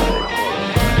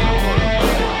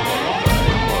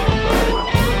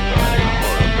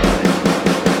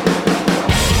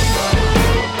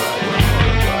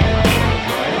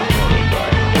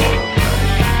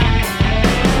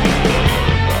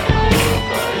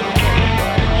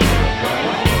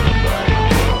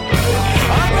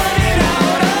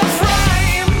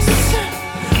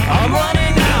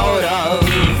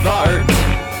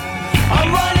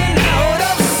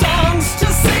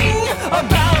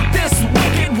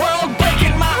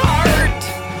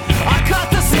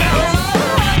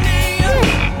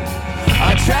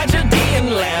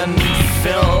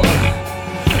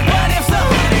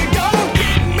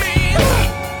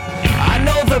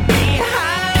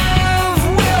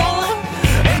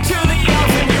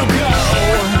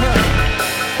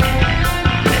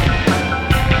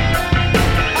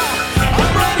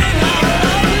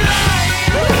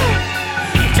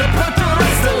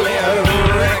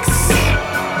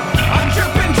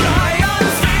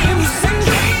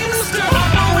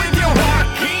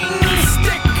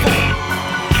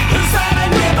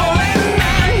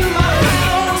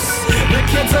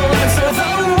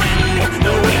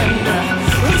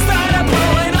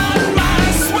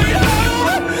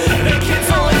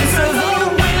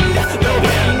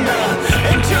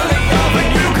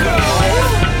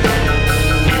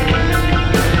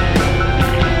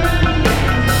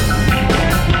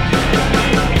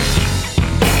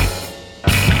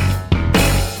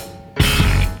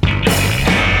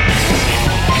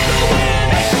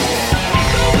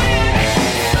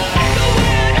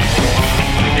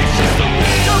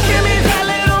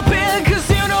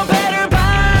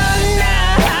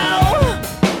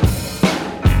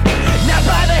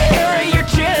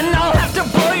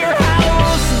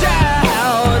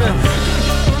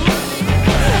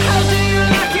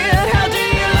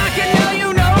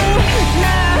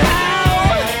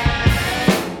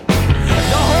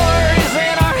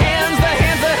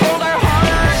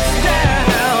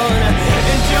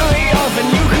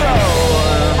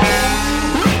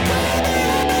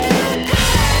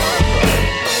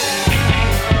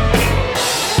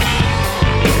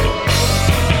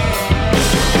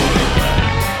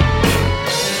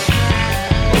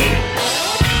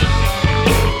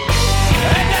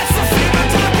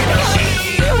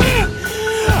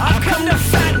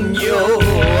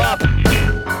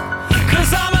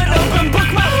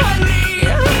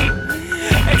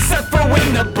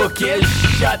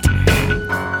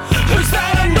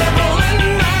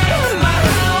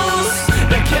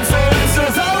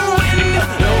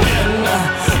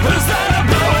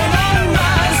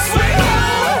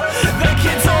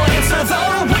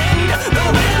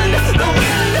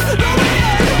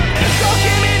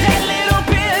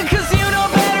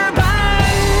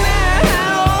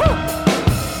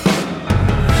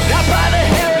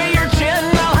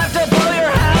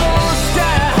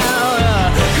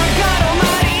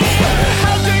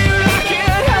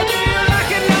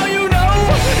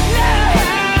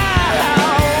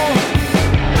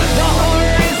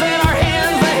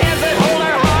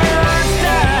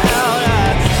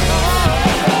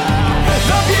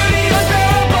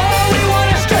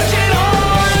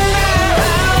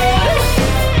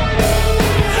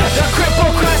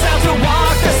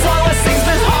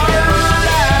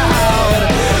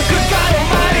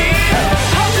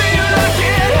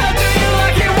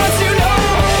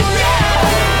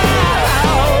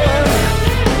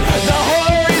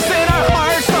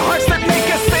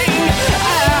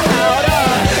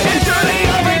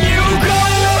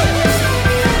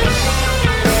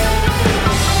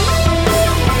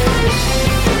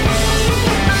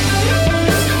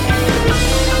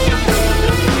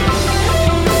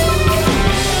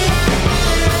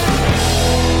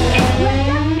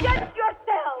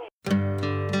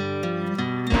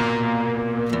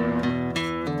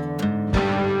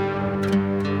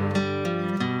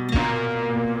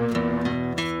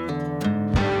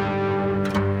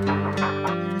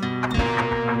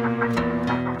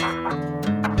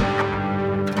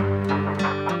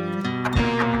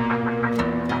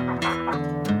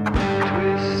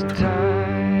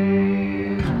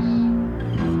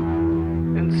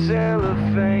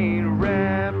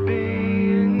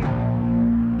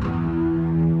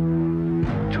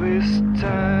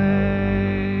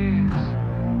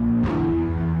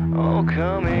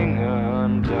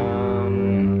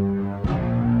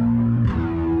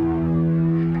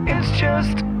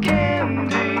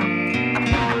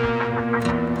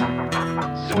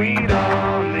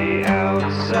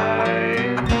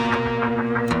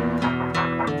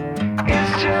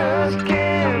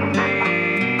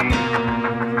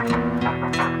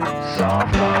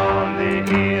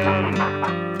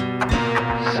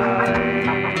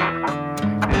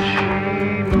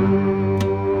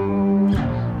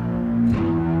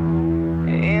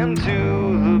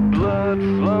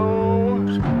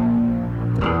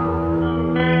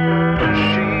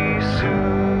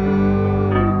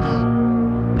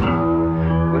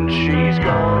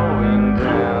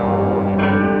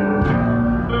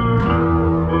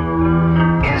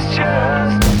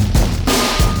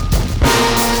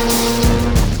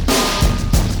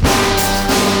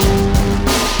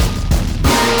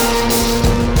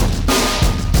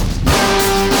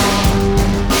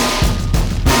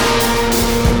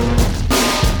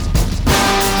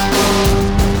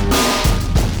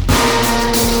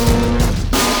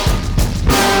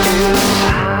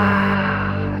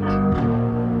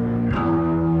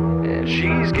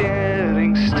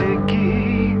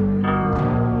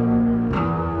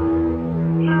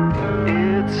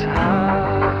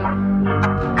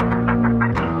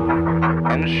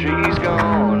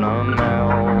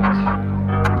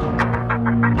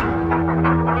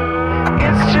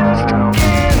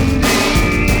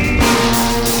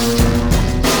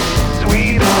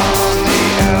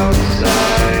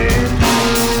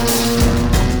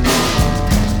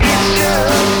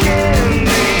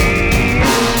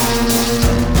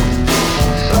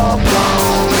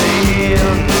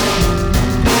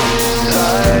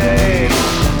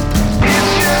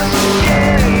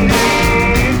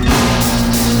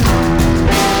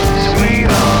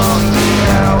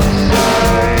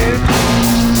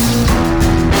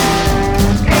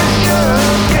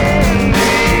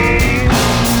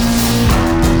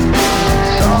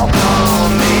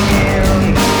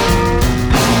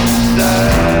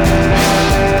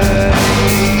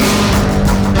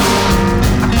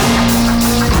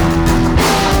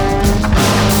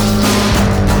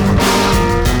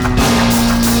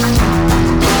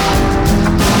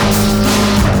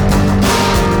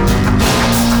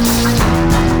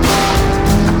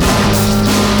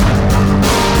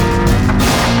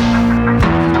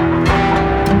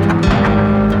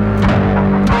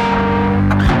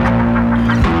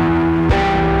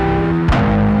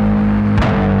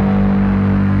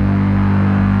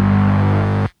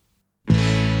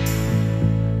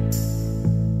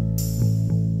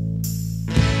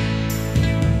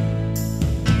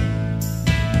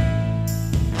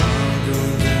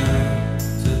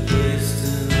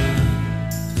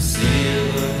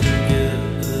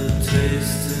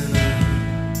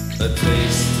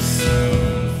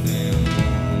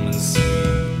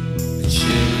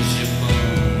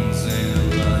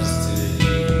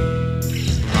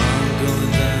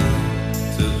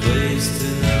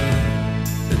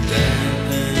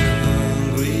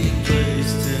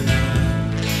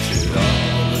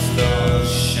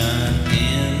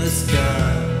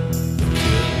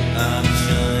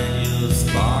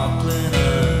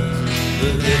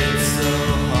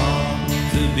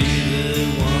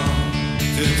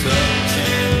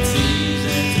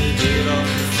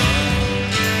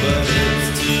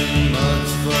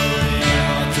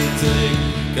 take,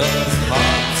 'cause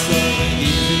hearts are the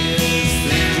easiest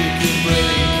things you can break.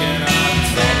 And I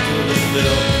talk to the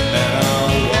fiddle and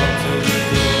I'll walk to the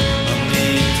door. I'm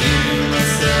maintaining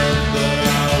myself, but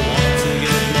I want to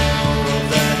get more of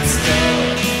that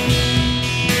stuff.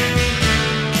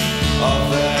 Of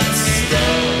that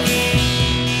stuff.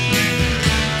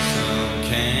 Some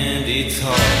candy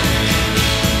talking.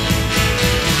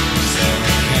 Some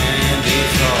candy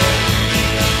talking.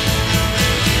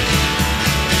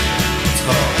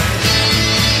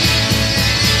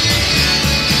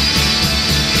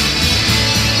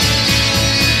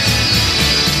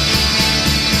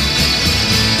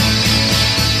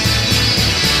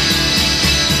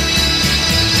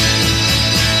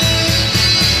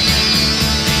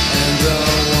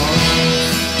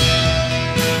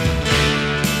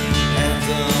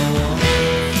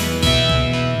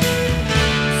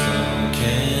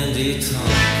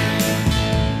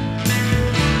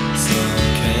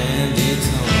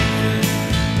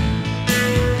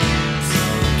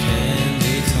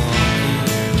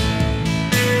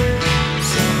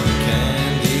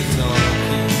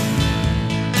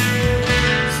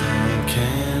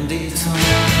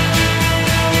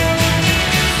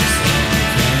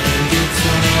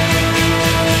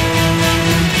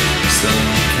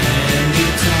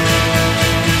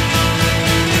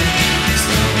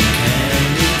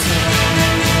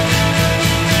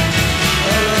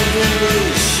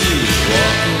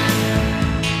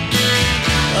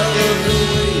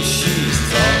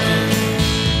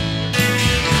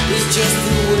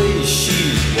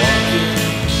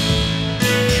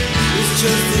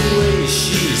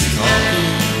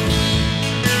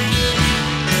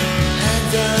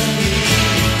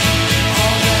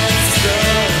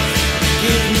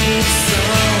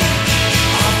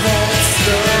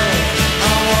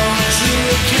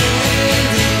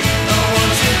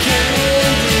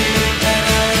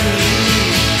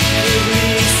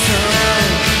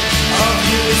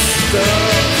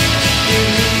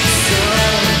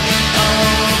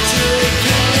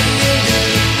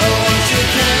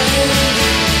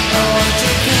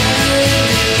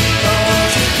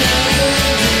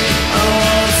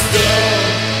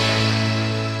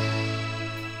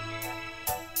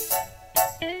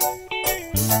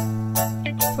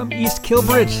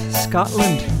 Kilbridge,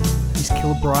 Scotland, East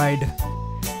Kilbride.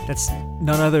 That's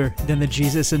none other than the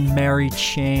Jesus and Mary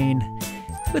Chain,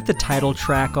 with the title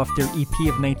track off their EP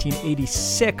of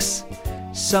 1986,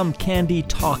 Some Candy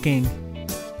Talking.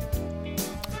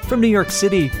 From New York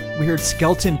City, we heard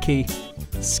Skeleton Key.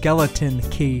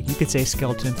 You could say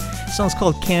Skeleton. The song's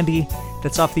called Candy.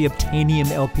 That's off the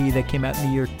Obtainium LP that came out in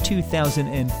the year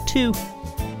 2002.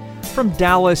 From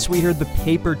Dallas, we heard The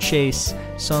Paper Chase.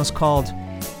 The song's called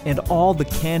And All the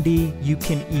Candy You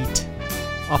Can Eat,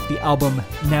 off the album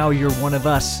Now You're One of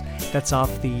Us. That's off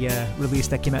the release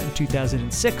that came out in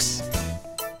 2006.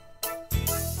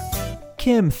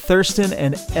 Kim, Thurston,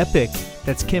 and Epic.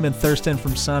 That's Kim and Thurston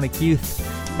from Sonic Youth,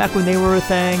 back when they were a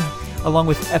thing, along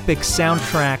with Epic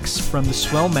soundtracks from the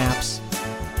Swell Maps.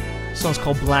 The song's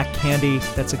called Black Candy.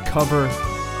 That's a cover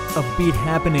of Beat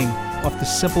Happening off the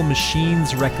Simple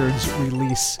Machines Records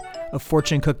release of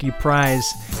Fortune Cookie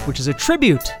Prize, which is a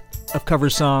tribute of cover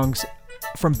songs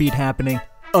from Beat Happening,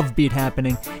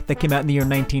 that came out in the year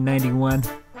 1991.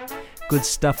 Good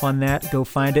stuff on that. Go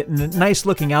find it. And a nice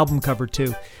looking album cover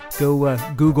too. Go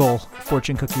Google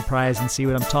Fortune Cookie Prize and see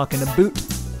what I'm talking about.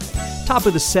 Top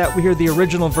of the set, we hear the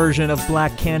original version of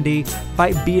Black Candy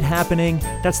by Beat Happening.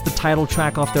 That's the title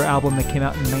track off their album that came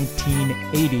out in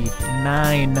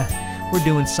 1989. We're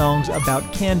doing songs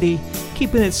about candy,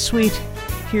 keeping it sweet.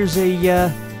 Here's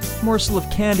a morsel of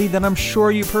candy that I'm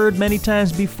sure you've heard many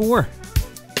times before.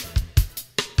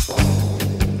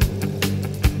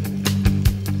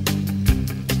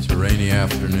 It's a rainy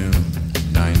afternoon,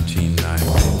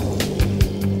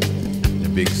 1990. The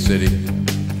big city.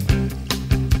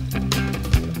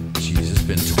 Jeez, it's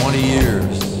been 20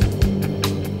 years.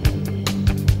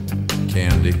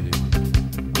 Candy.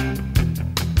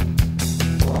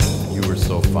 You were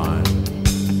so fine.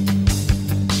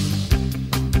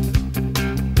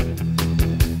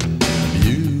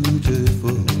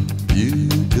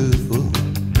 Beautiful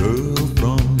girl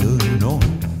from the north.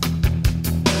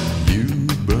 You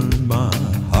burn my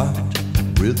heart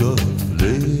with a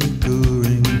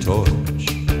flickering torch.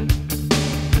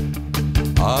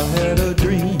 I had a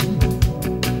dream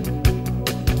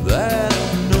that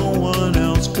no one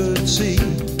else could see.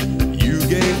 You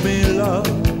gave me love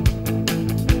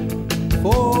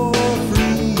for free.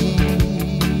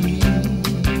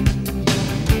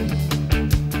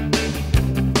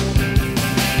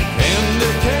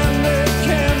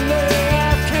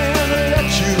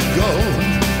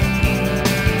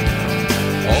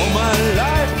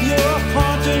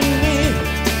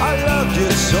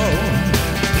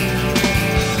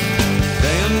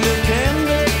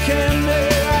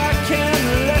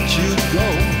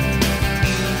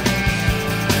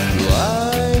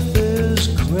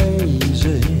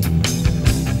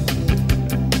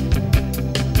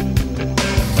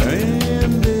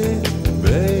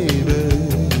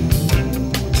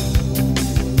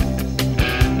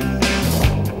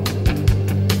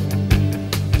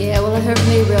 Yeah, well, it hurt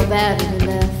me real bad when you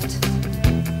left.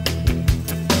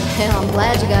 Hell, I'm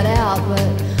glad you got out,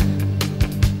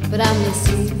 but I miss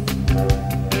you.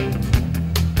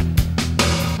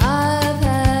 I've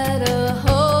had a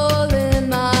hole in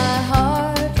my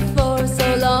heart for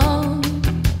so long.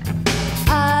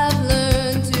 I've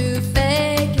learned to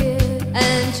fake it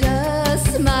and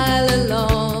just smile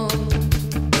along.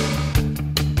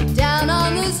 Down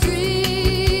on the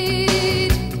street,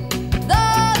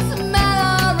 the smell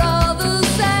are all the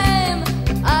same.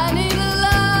 I need a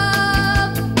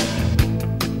love,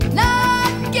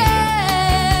 not gay.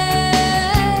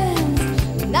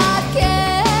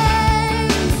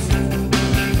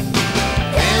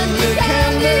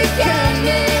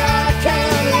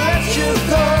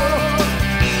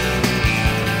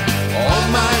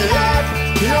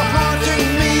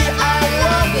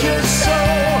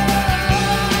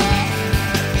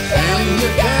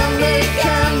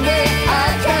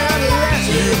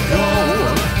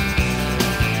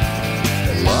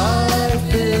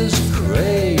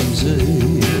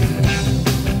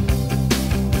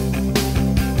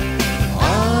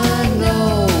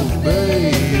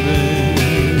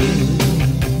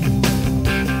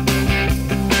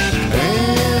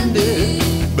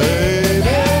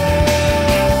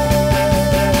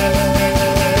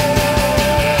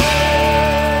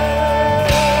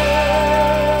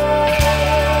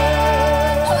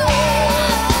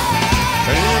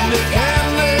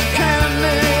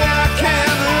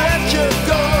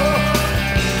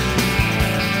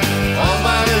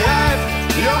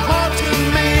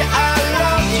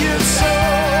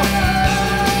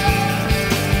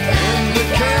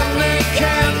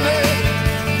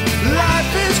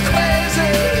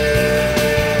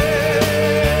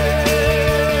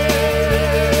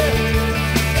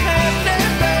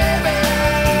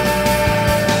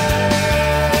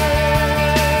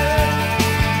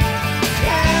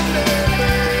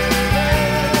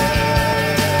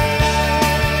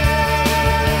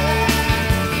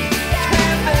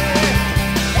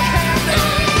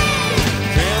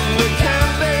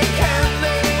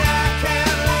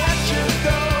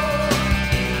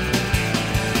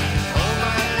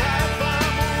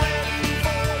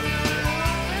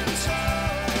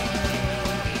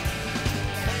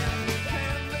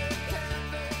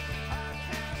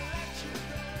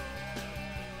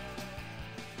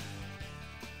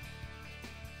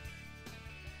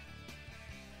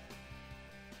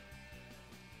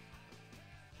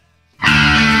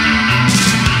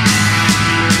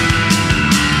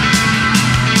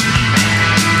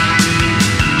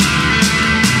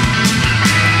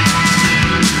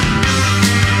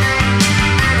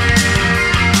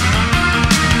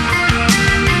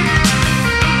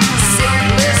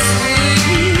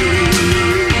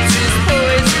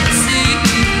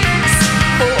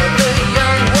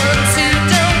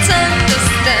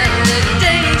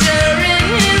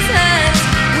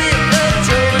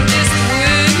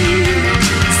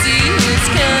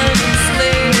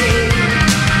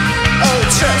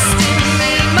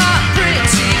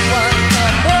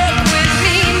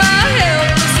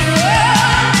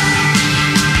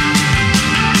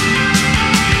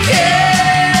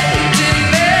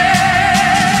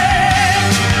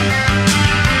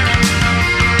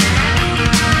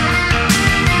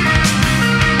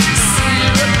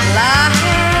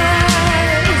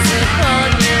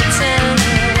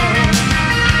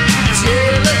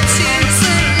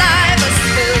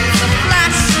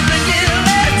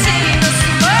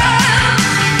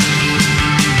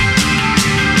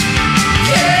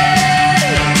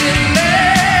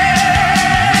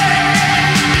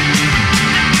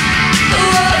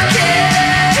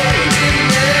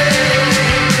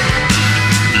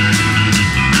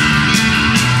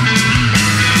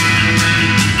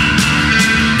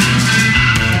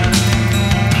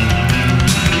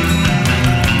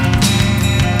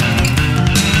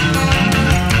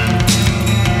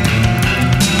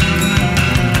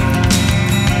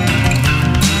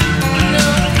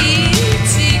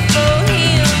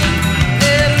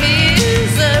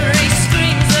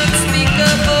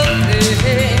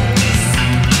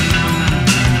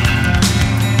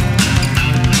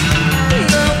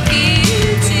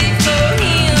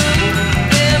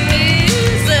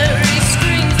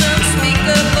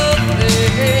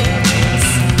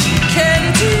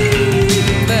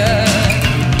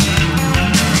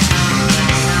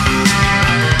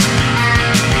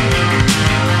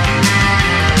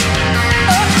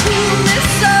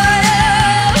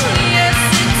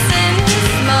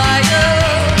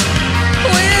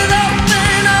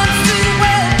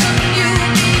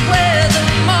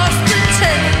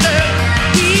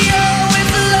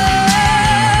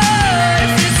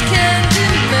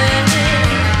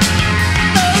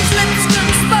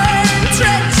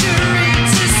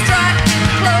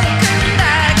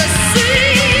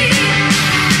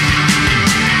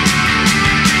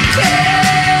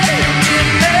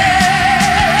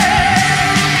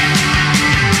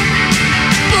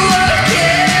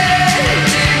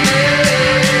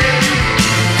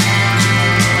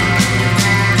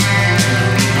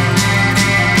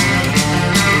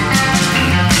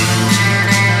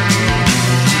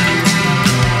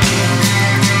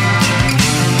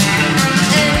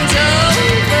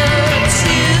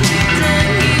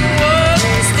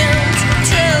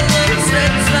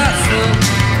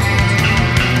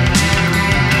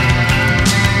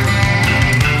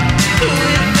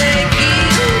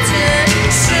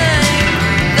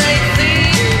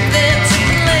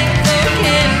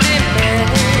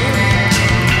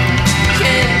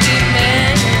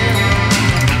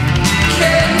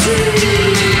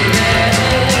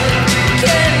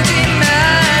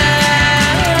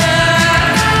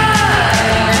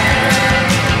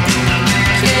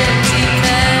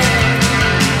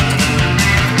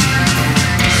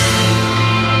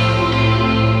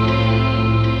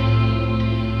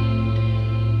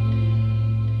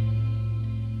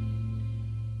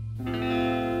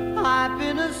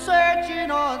 searching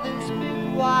on this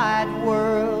big wide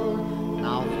world.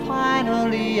 Now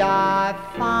finally I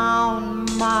found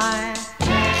my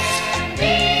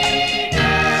Candy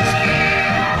girl,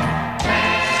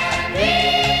 Candy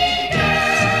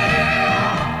girl.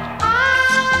 I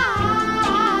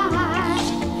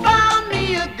found me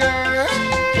a girl,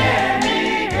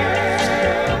 Candy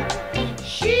girl.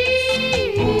 She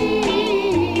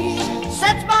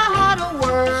sets my heart a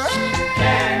whirl,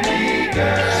 Candy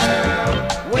girl.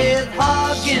 With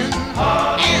hugging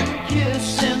and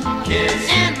kissing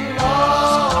and loving.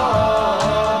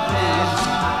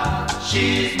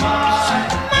 She's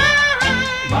mine,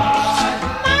 mine.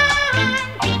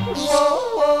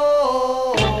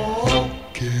 Whoa,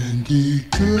 Candy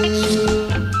girl.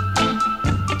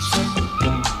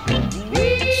 We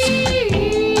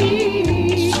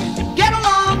get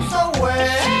along so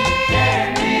well,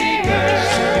 Candy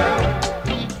girl.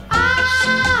 I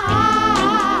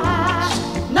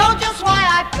know just why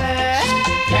I fell,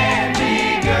 Candy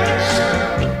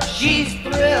girl. She's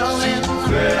thrilling,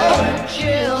 oh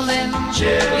chilling,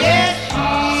 yes,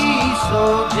 she's so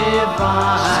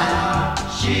divine.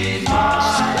 She's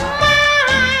mine,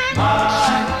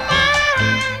 mine.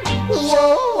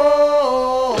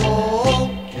 Whoa,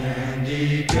 Candy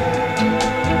girl.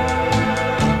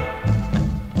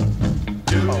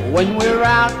 When we're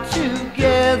out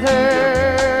together,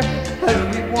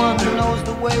 everyone knows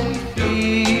the way we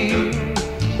feel.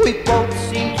 We both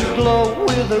seem to glow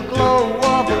with a glow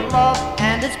of love,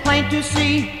 and it's plain to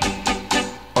see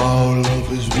our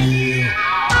love is real.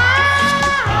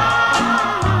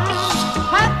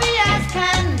 Happy as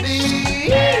can be,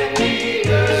 Candy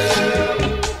girl.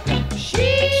 She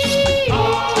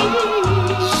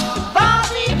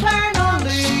vows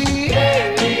eternally,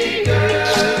 Candy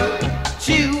girl,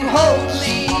 to hold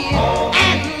me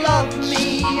and love me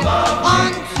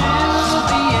until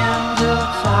the end of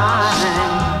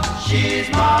time. She's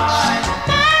mine,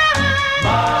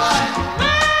 mine.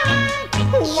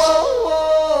 Whoa,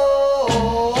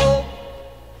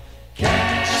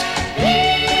 Candy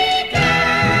girl, Candy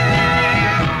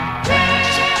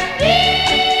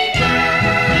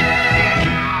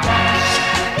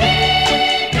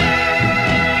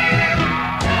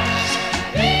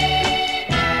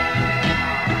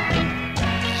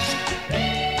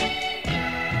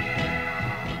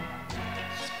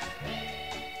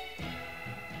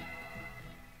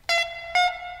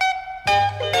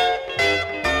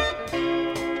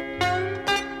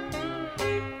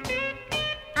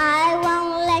I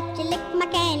won't let you lick my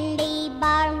candy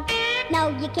bar. No,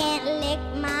 you can't lick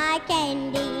my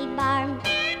candy bar.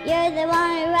 You're the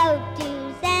one who wrote to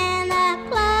Santa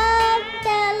Claus,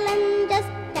 telling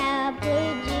just how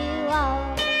good you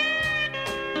are.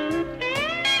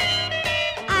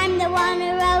 I'm the one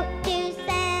who wrote to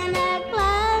Santa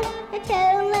Claus, to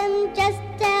tell him just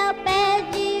how bad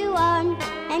you are,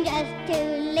 and just to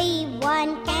leave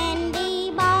one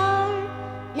candy bar.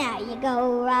 Now you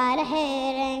go right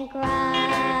ahead and cry.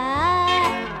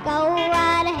 Go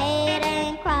right ahead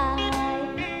and cry.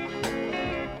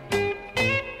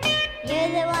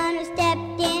 You're the one who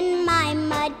stepped in my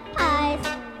mud pies.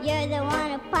 You're the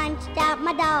one who punched out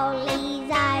my dolly's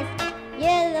eyes.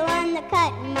 You're the one that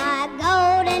cut my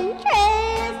golden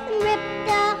tress and ripped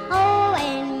a hole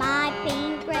in my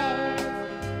pink dress.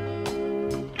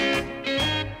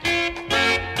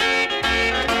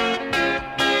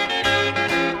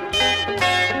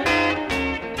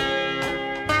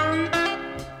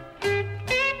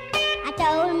 I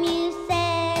told him you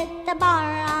set the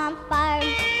barn on fire,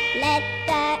 let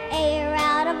the air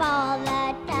out of all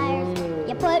the tires.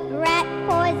 You put rat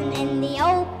poison in the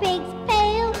old pig's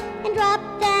pail and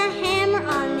dropped the hammer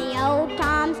on the old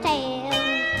Tom's tail.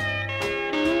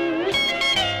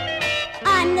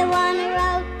 I'm the one who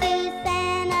wrote to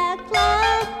Santa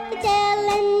Claus, to tell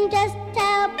him just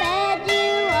how bad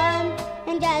you are,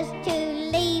 and just to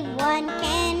leave one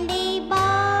candy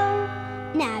bar.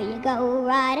 Now you go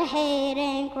right ahead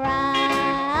and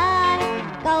cry.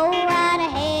 Go right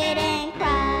ahead and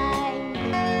cry.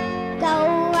 Go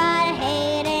right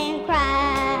ahead and cry.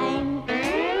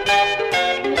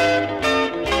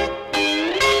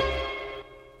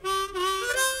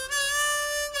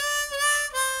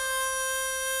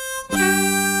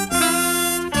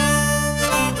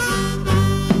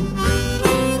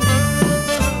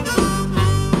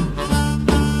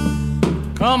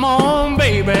 Come on,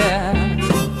 baby,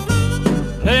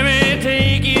 let me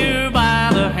take you by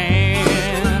the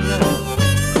hand.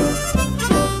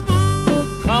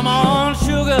 Come on,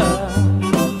 sugar,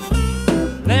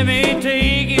 let me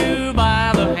take you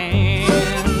by the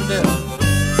hand.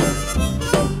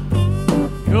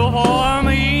 You're for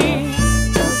me,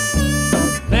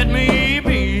 let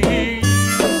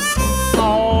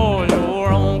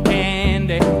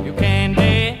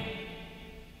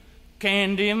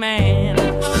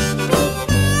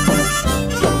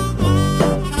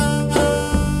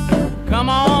Come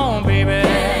on, baby.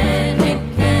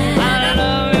 I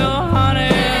love your honey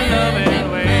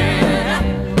loving way.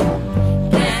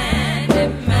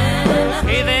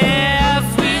 Hey there,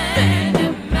 sweet thing.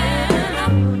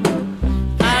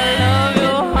 I love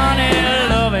your honey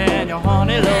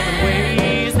loving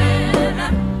ways.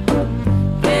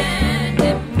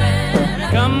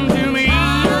 Come to me,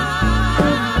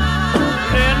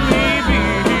 let me be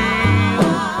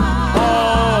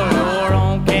all your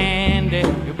own candy,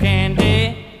 you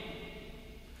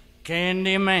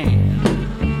Candyman.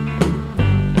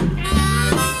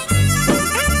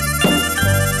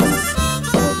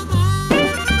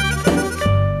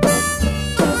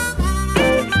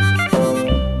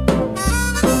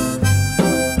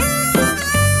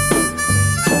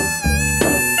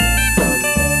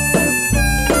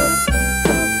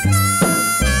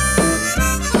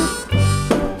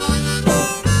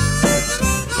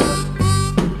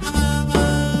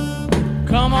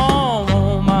 Come on,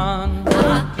 woman,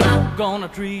 gonna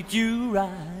treat you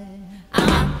right.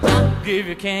 Give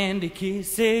you candy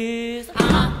kisses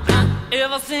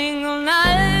every single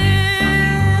night.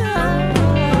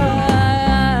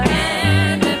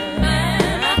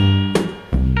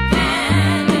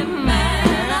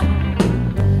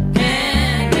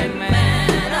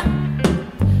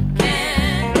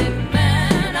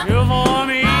 You're for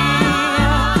me.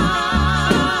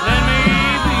 Let me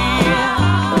be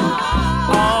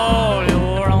all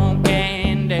your own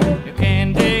candy, you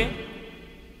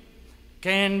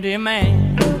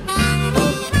Candyman.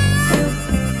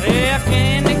 Yeah,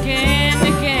 candy,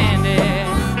 candy, candy.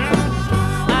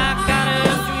 I got a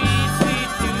sweet, sweet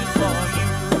tooth for you.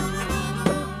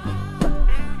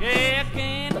 Yeah,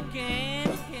 candy,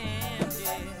 candy, candy.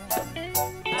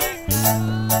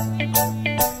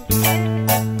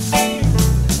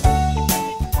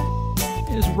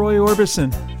 Here's Roy Orbison.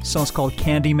 The song's called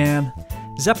Candyman.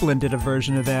 Zeppelin did a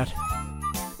version of that.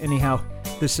 Anyhow,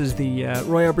 this is the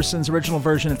Roy Orbison's original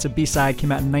version. It's a B-side,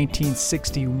 came out in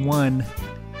 1961.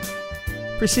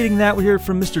 Preceding that, we heard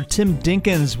from Mr. Tim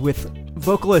Dinkins with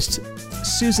vocalist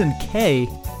Susan Kay.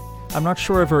 I'm not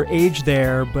sure of her age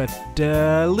there, but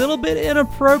a little bit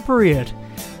inappropriate.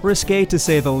 Risque, to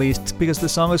say the least, because the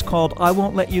song is called I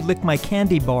Won't Let You Lick My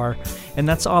Candy Bar, and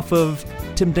that's off of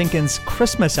Tim Dinkins'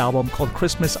 Christmas album called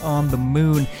Christmas on the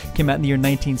Moon. Came out in the year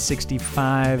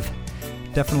 1965.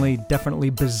 Definitely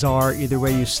bizarre either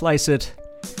way you slice it.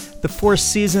 The Four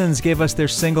Seasons gave us their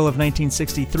single of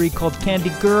 1963 called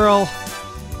Candy Girl.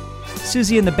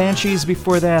 Siouxsie and the Banshees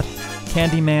before that.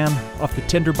 Candyman off the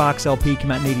Tinderbox LP,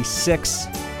 came out in 86.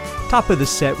 Top of the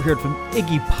set, we heard from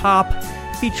Iggy Pop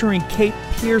featuring Kate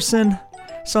Pearson.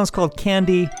 Song's called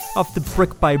Candy off the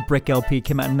Brick by Brick LP,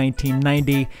 came out in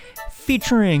 1990.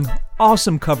 Featuring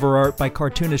awesome cover art by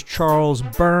cartoonist Charles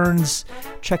Burns.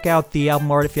 Check out the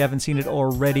album art if you haven't seen it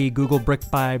already. Google Brick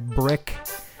by Brick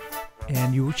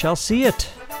and you shall see it.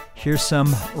 Here's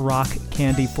some rock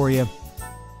candy for you.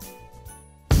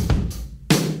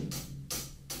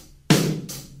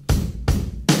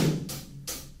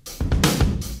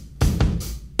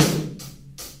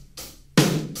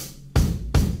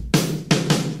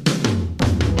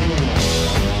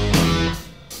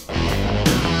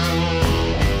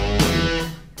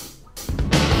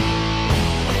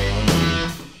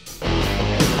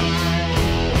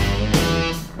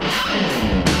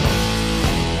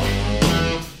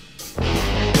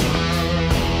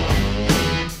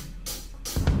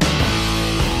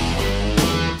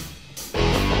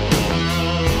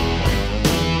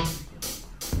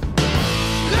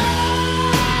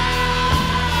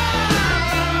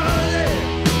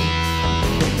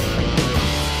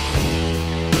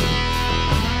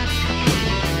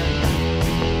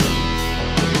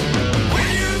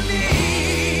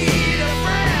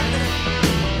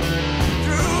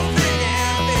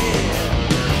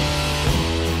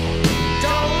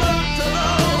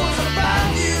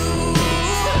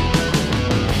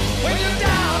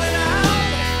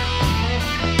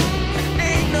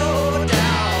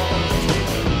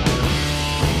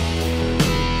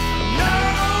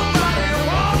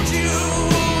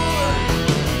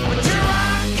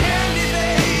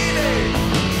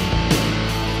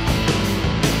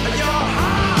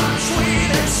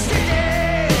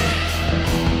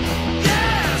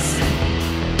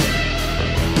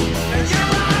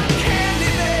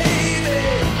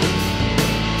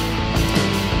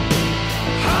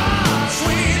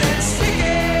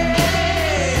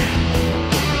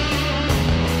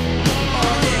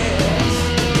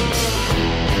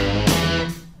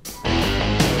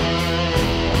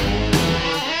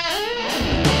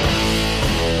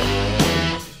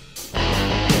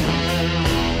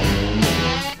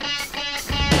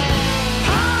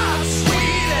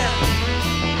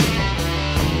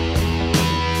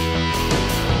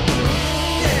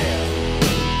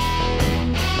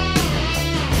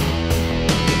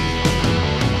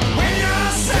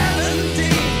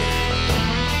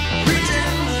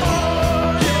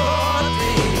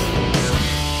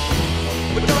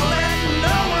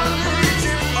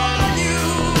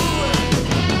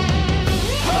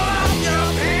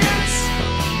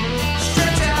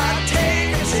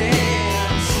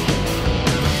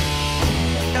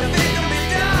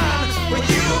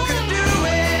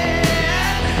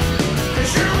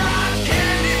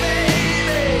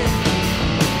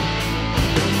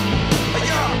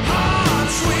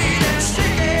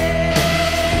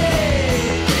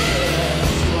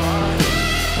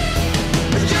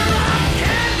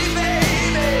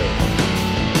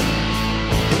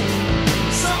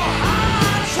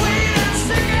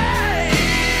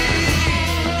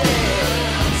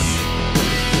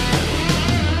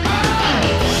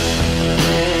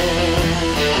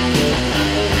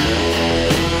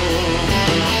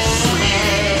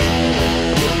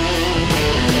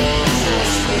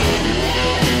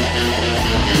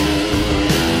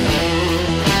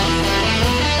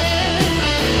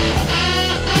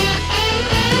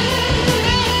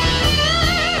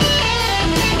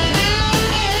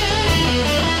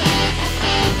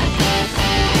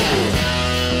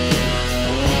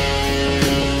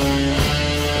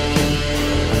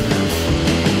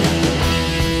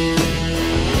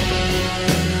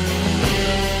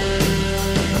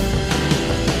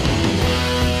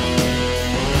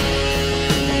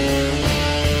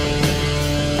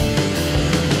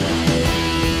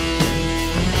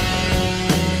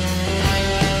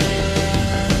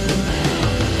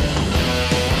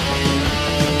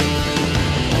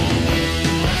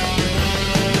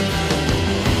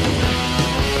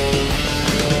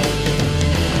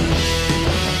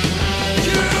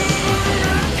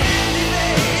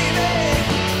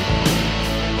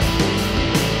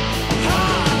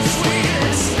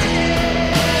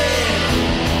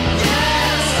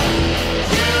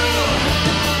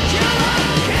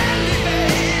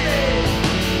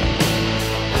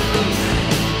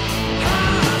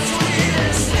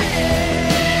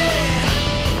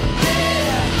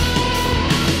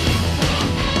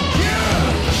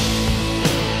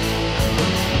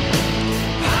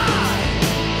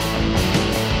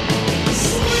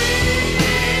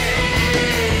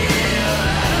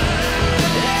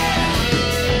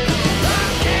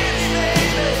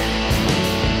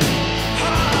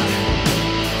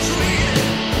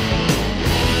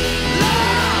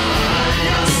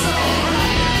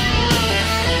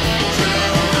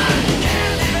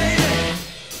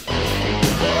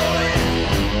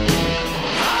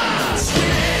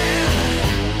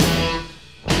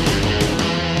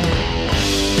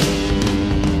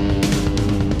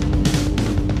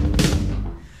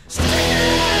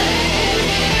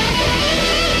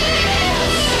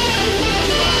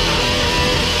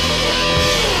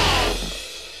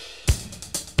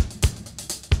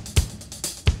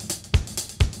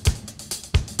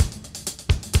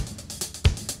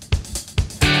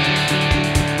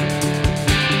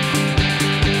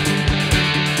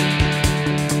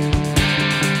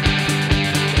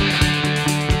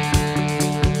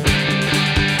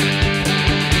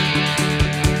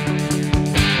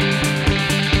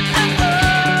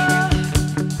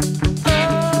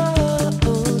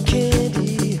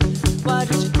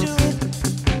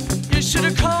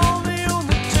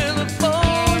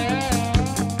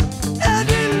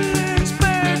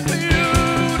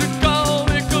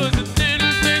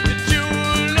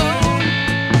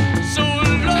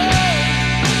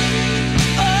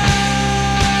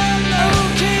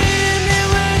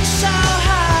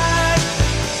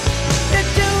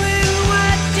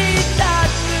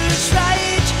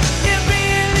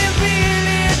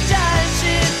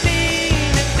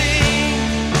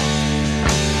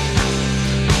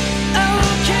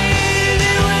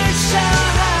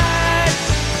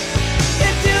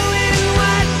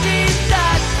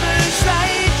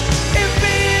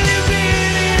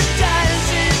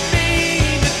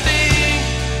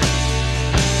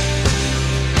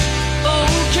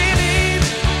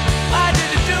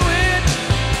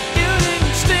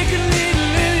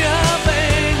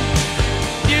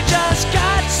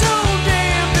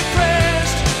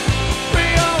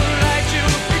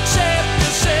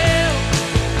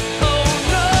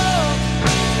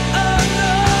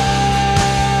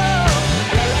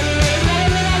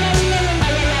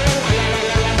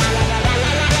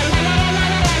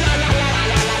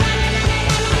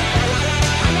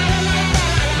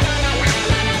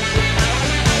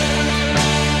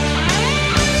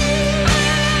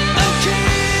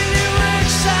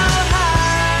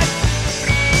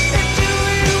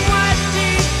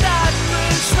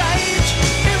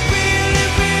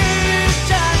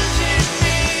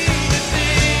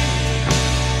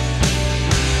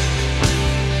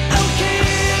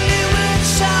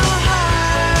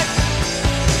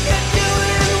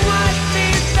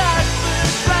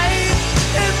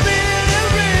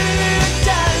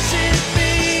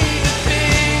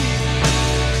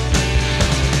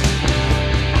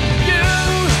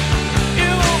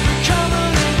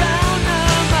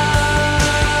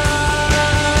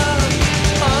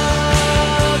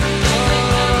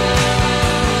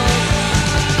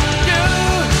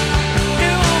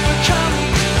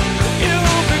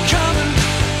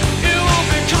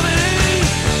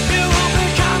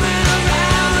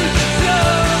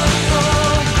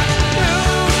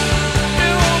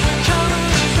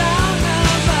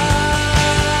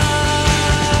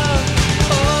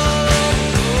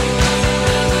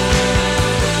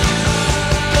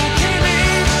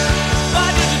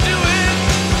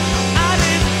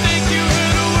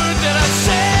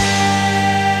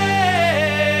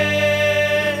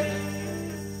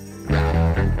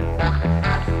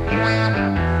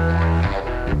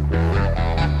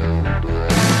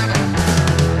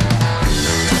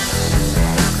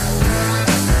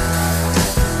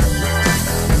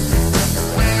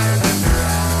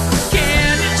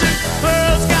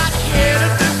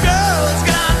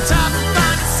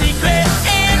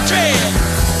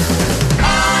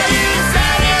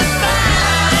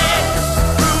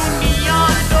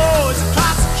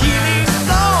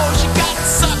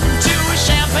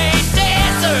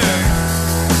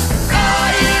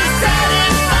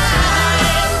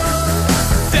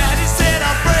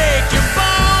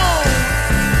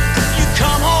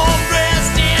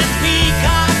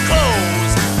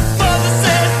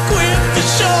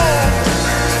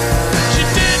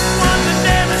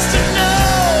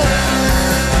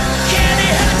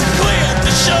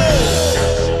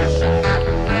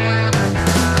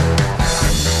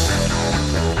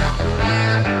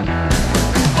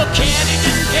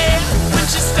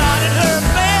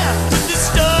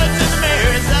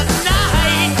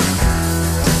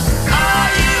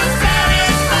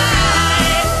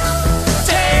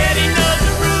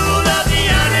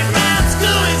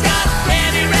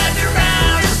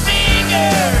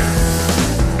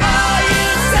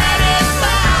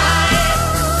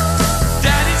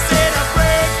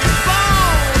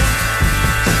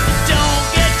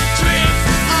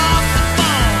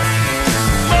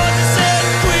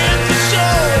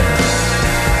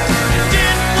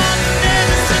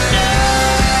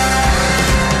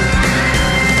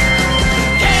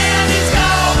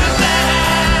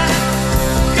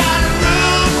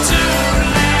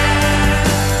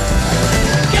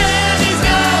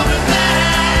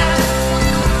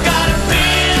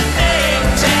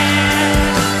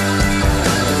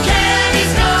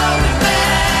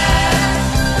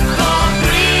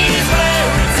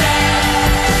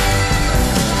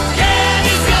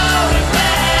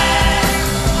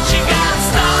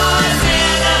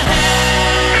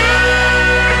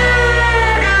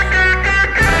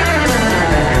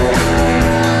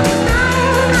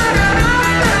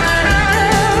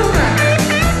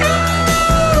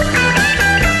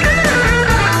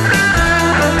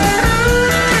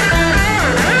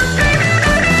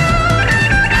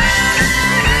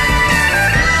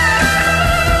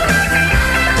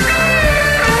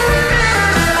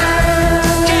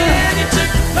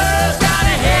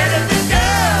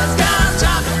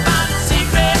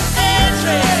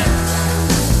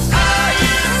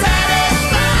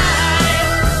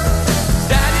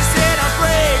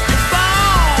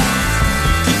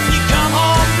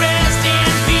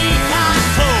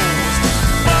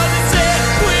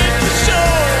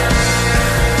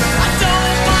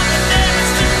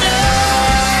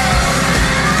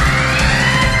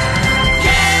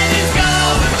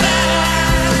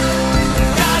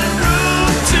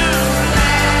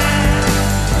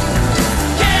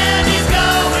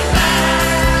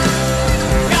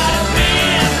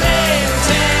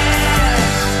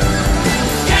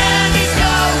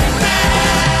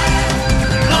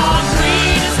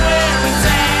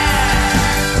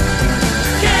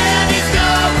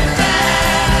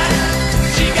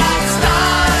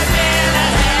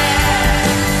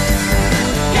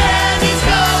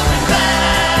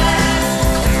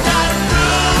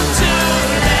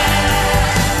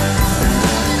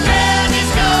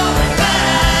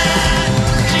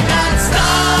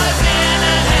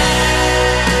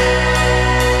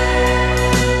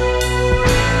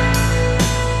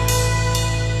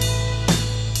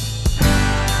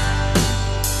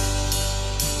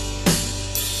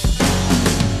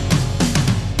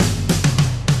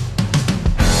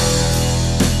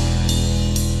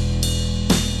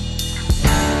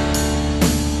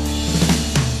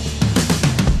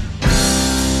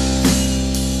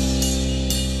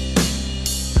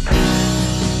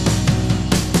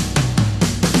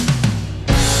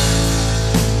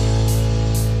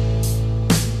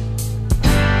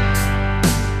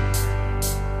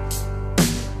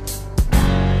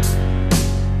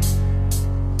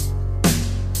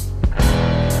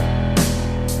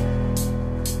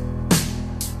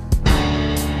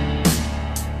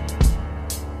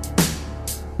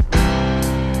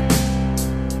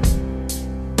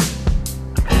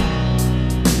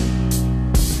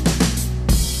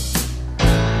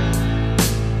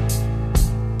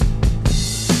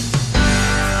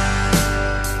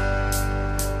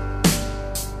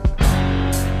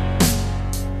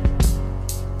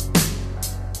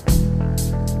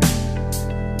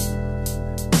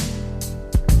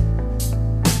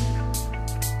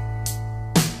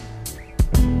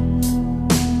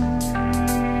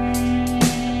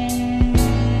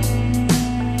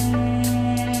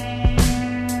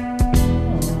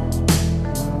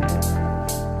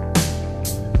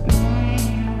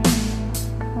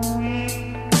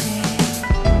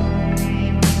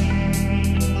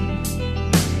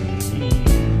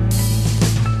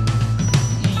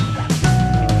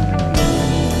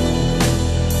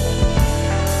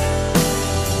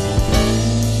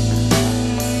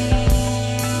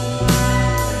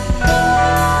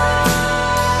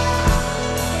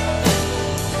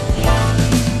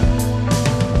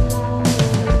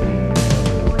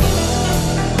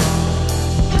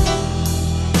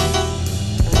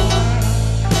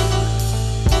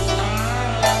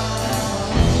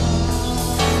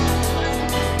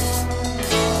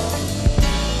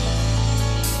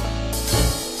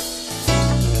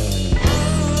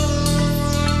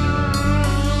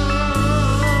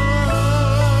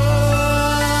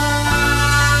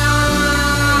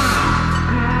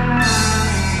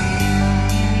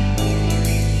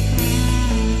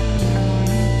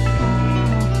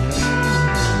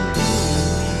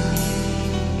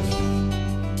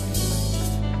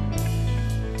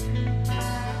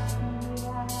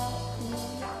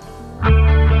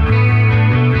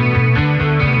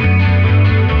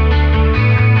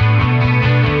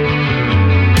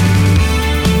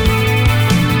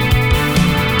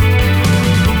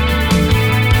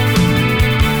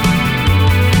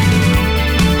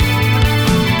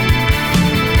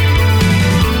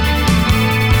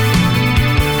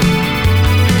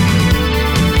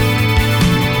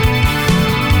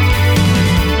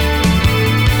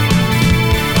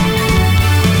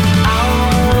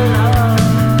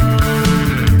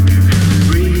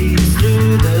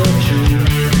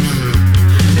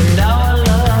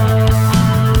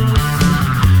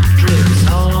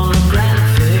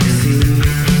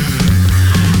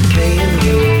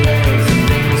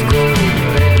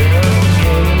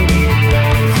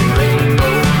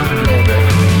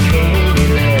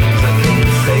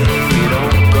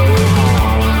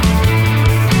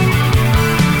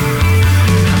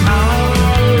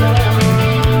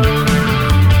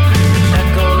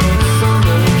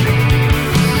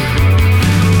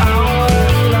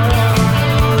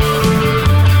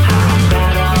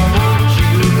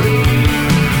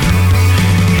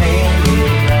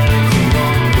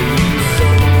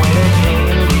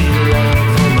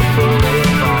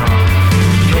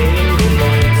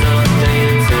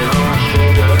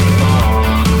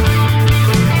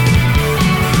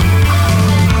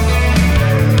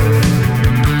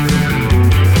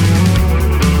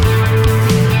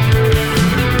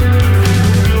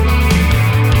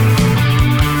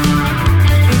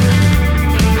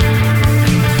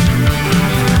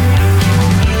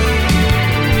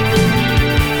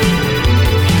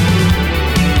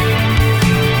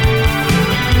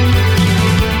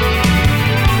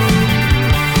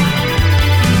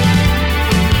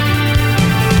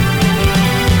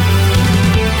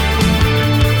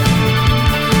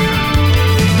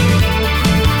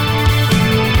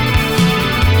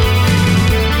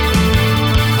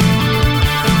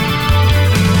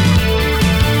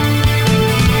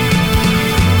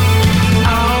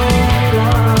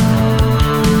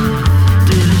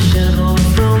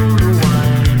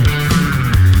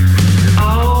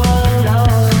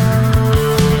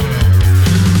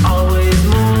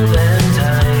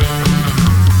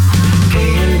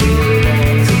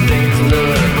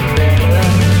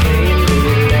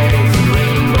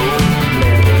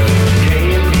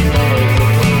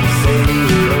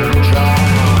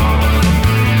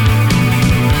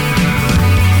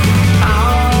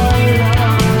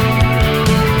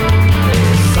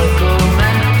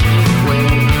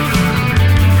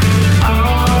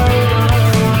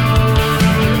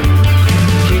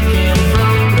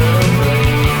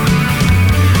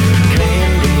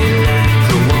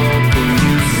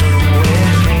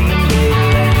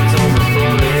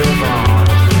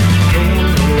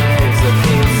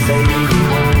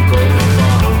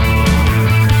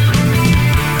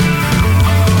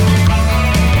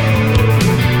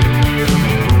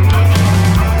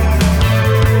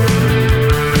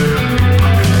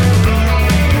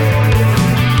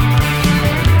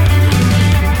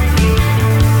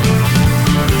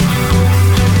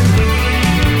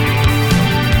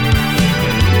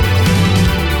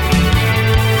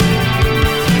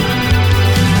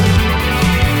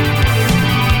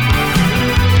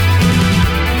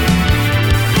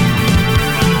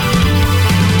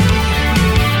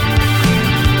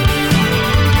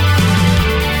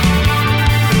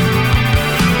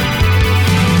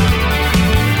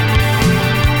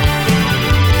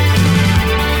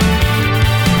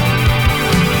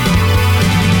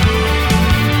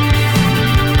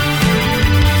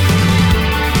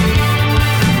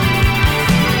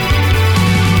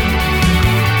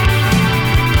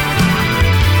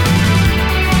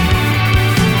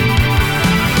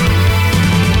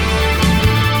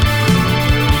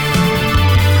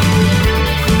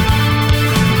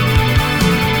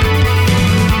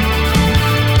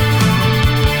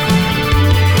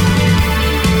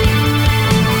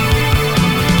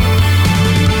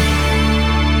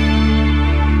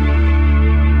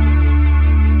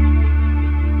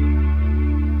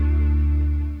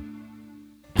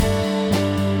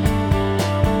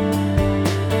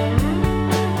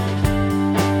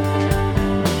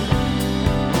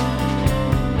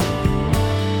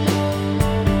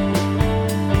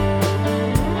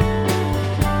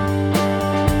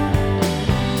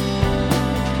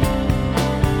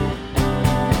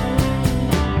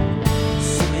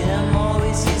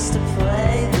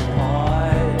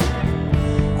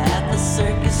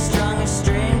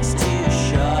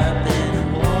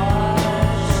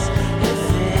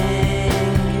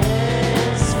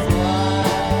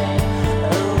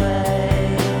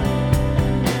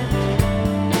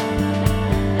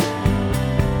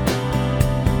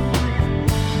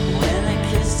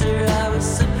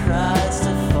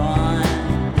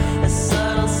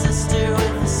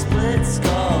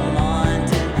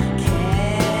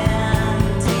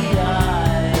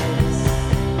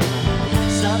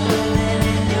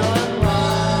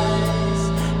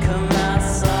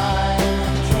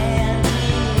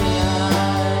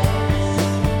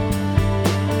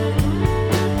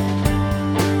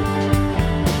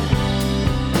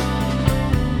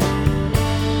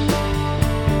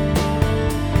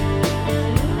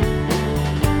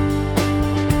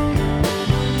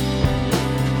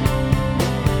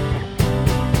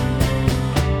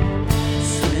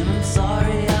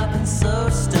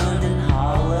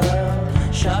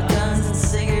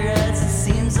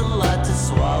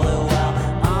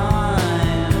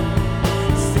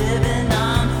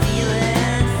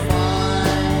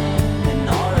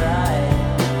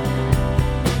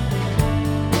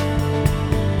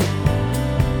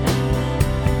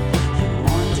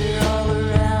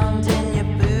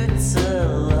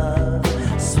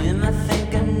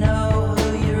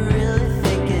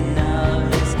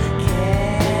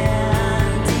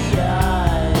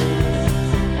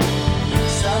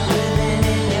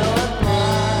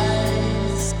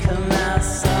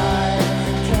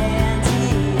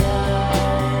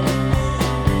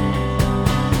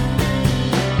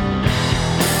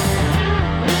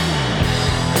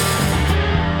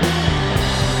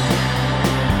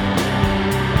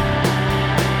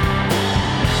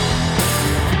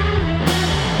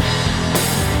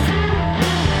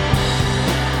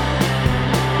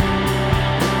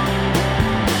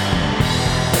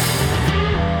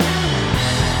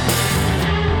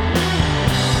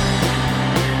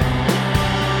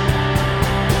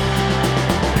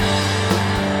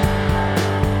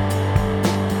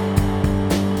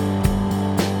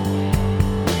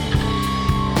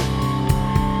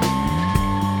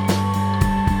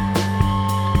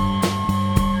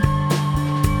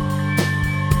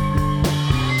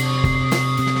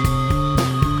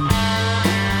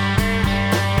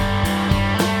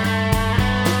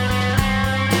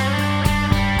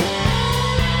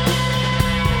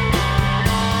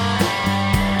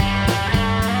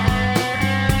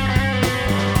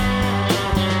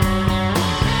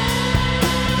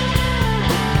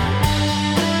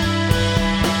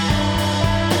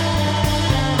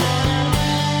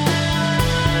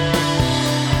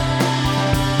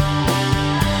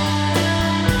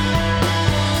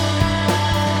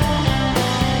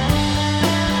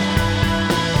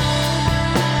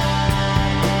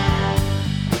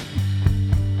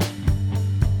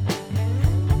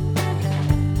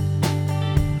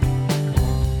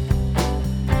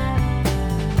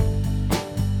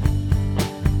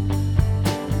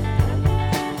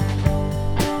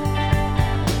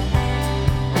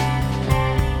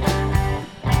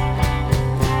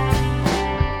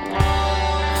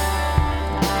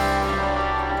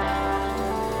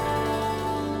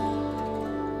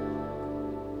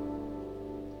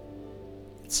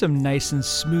 Some nice and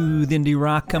smooth indie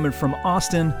rock coming from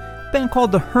Austin, a band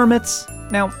called the Hermits.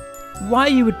 Now, why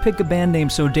you would pick a band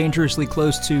name so dangerously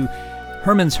close to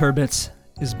Herman's Hermits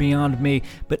is beyond me,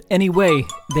 but anyway,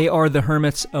 they are the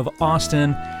Hermits of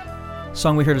Austin. The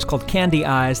song we heard is called Candy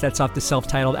Eyes. That's off the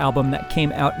self-titled album that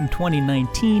came out in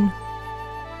 2019.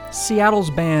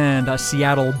 Seattle's band, a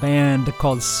Seattle band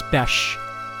called Spesh,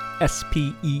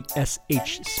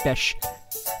 S-P-E-S-H, Spesh,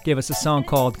 gave us a song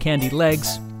called Candy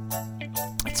Legs.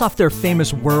 It's off their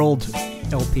Famous World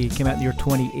LP, came out in the year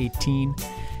 2018.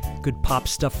 Good pop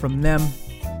stuff from them.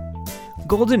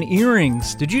 Golden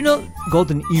Earrings. Did you know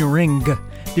Golden Earring?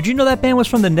 Did you know that band was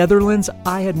from the Netherlands?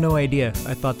 I had no idea.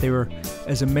 I thought they were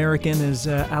as American as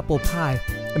apple pie.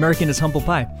 American as humble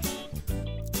pie.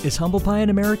 Is Humble Pie an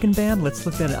American band? Let's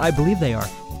look at it. I believe they are.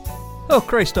 Oh,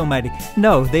 Christ almighty.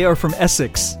 No, they are from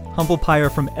Essex. Humble Pie are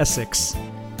from Essex.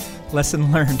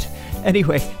 Lesson learned.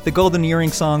 Anyway, the Golden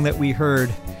Earring song that we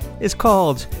heard is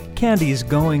called Candy's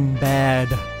Going Bad.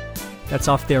 That's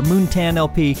off their Moontan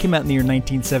LP, came out in the year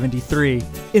 1973,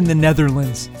 in the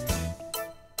Netherlands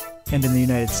and in the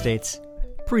United States.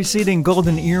 Preceding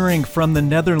Golden Earring from the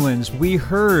Netherlands, we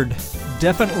heard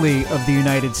definitely of the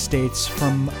United States,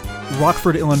 from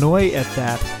Rockford, Illinois at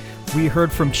that. We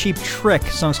heard from CheapTrick,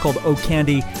 song's called Oh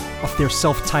Candy, off their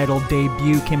self-titled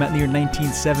debut, came out in the year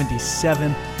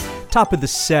 1977. Top of the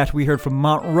set, we heard from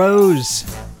Montrose,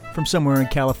 from somewhere in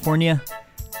California.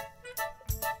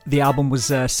 The album was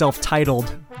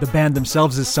self-titled. The band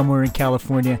themselves is somewhere in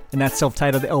California, and that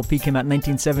self-titled LP came out in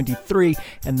 1973,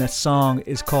 and the song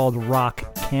is called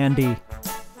Rock Candy.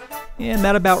 And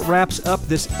that about wraps up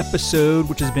this episode,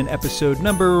 which has been episode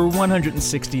number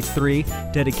 163,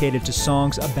 dedicated to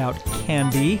songs about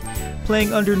candy.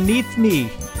 Playing underneath me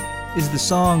is the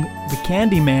song The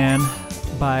Candyman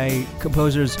by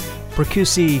composers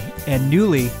Bricusse and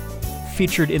Newley,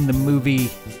 featured in the movie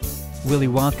Willy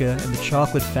Wonka and the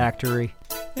Chocolate Factory.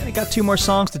 And I got two more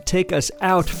songs to take us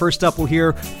out. First up, we'll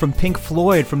hear from Pink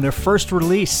Floyd from their first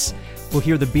release. We'll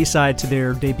hear the B-side to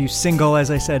their debut single,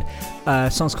 as I said.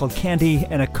 Song's called Candy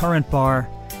and a Currant Bar.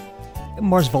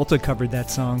 Mars Volta covered that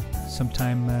song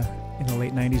sometime in the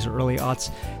late 90s or early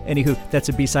aughts. Anywho, that's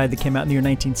a B-side that came out in the year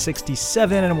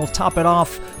 1967, and we'll top it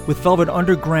off with Velvet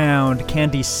Underground,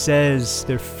 Candy Says,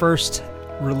 their first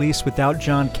release without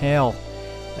John Cale.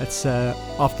 That's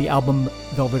off the album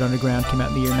Velvet Underground, came out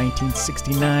in the year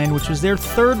 1969, which was their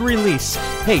third release.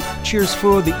 Hey, cheers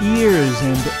for the ears,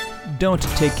 and don't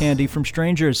take candy from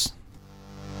strangers.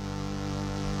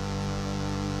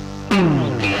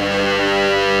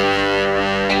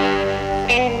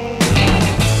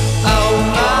 Oh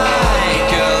my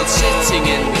girl sitting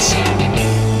in the sun,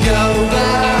 go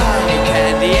by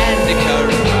candy and the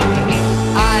currant.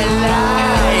 I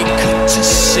like to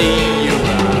see you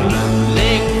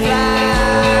rolling fast.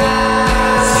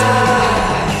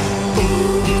 Oh,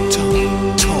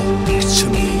 don't talk to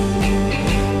me,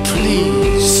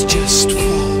 please just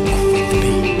walk with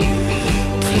me.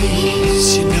 Please,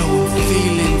 you know I'm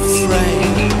feeling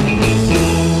frail.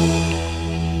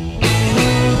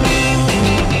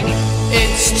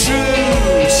 It's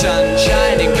true, sun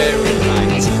shining very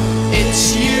bright. It's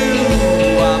you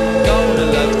I'm gonna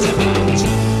love tonight.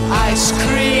 Ice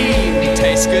cream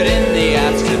tastes good in the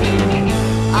afternoon.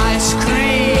 Ice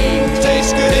cream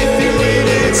tastes good if you eat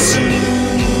it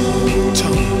soon.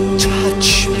 Don't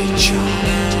touch me,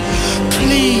 child.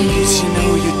 Please, you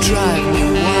know you drive me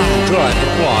wild. Drive me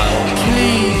wild.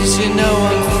 Please, you know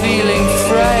I'm feeling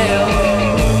frail.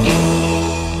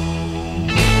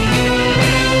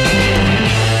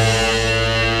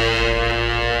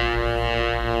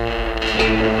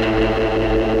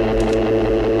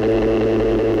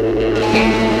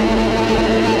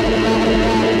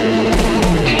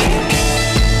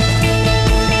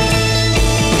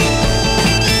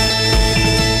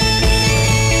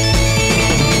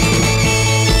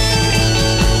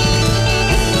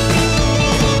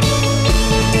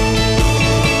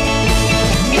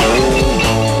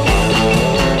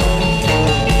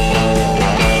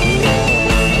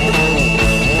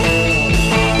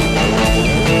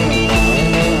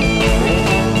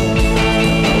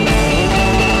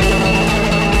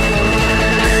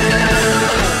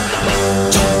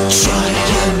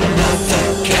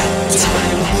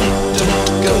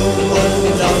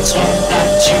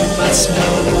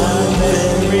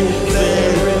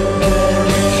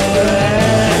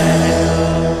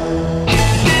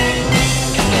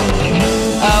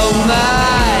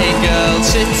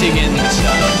 Sitting in the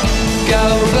sun, go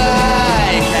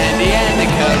by candy and the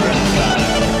currant bar.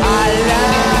 I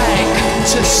like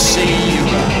to see you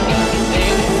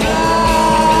running fast.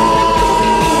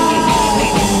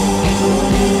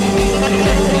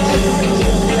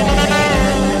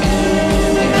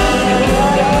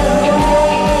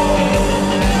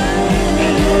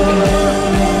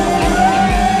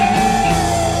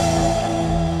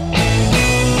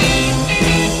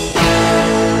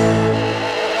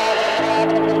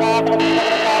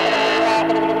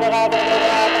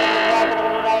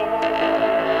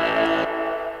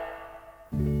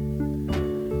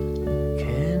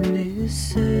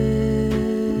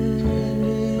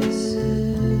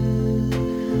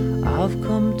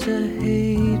 come to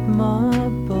hate my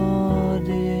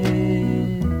body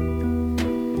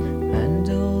and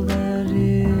all that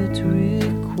it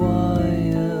requires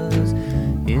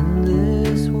in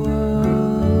this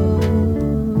world.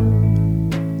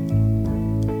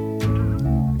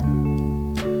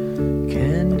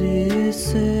 Candy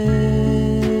says,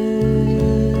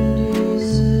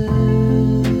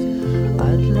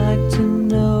 I'd like to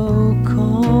know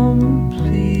completely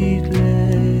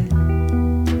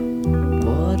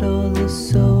what others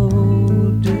so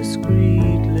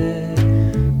discreetly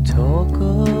talk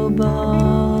about.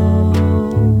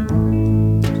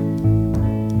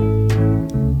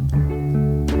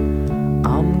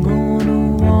 I'm gonna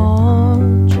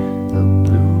watch the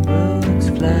bluebirds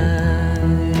fly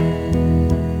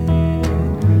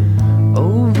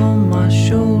over my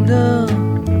shoulder.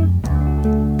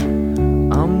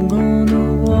 I'm gonna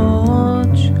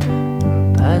watch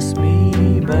them pass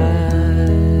me by.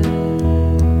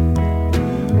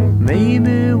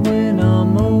 Maybe when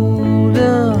I'm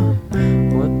older,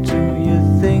 what do you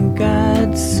think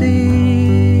I'd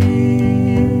see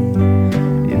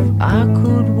if I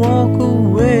could walk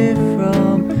away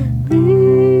from me?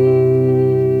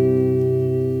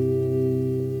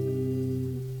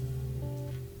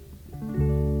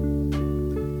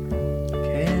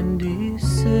 Candy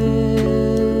says,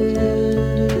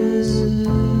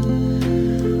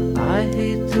 I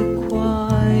hate the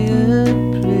quiet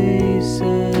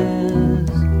places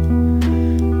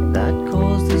that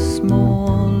cause the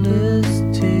smallest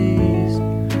taste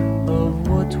of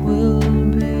what will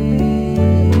be.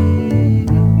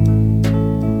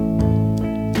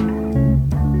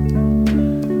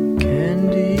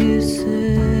 Candy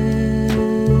says,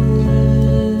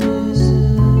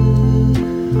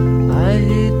 I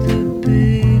hate the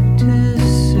big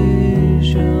decisions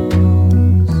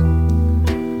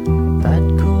that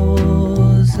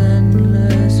cause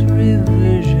endless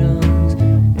revisions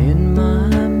in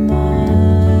my mind.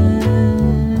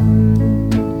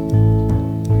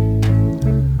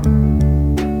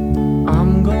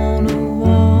 I'm gonna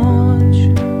watch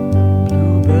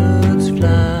bluebirds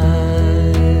fly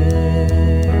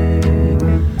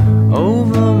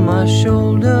over my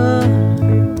shoulder.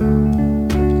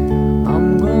 I'm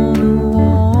gonna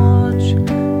watch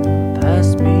pass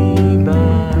me by.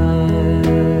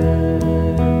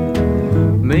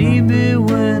 Maybe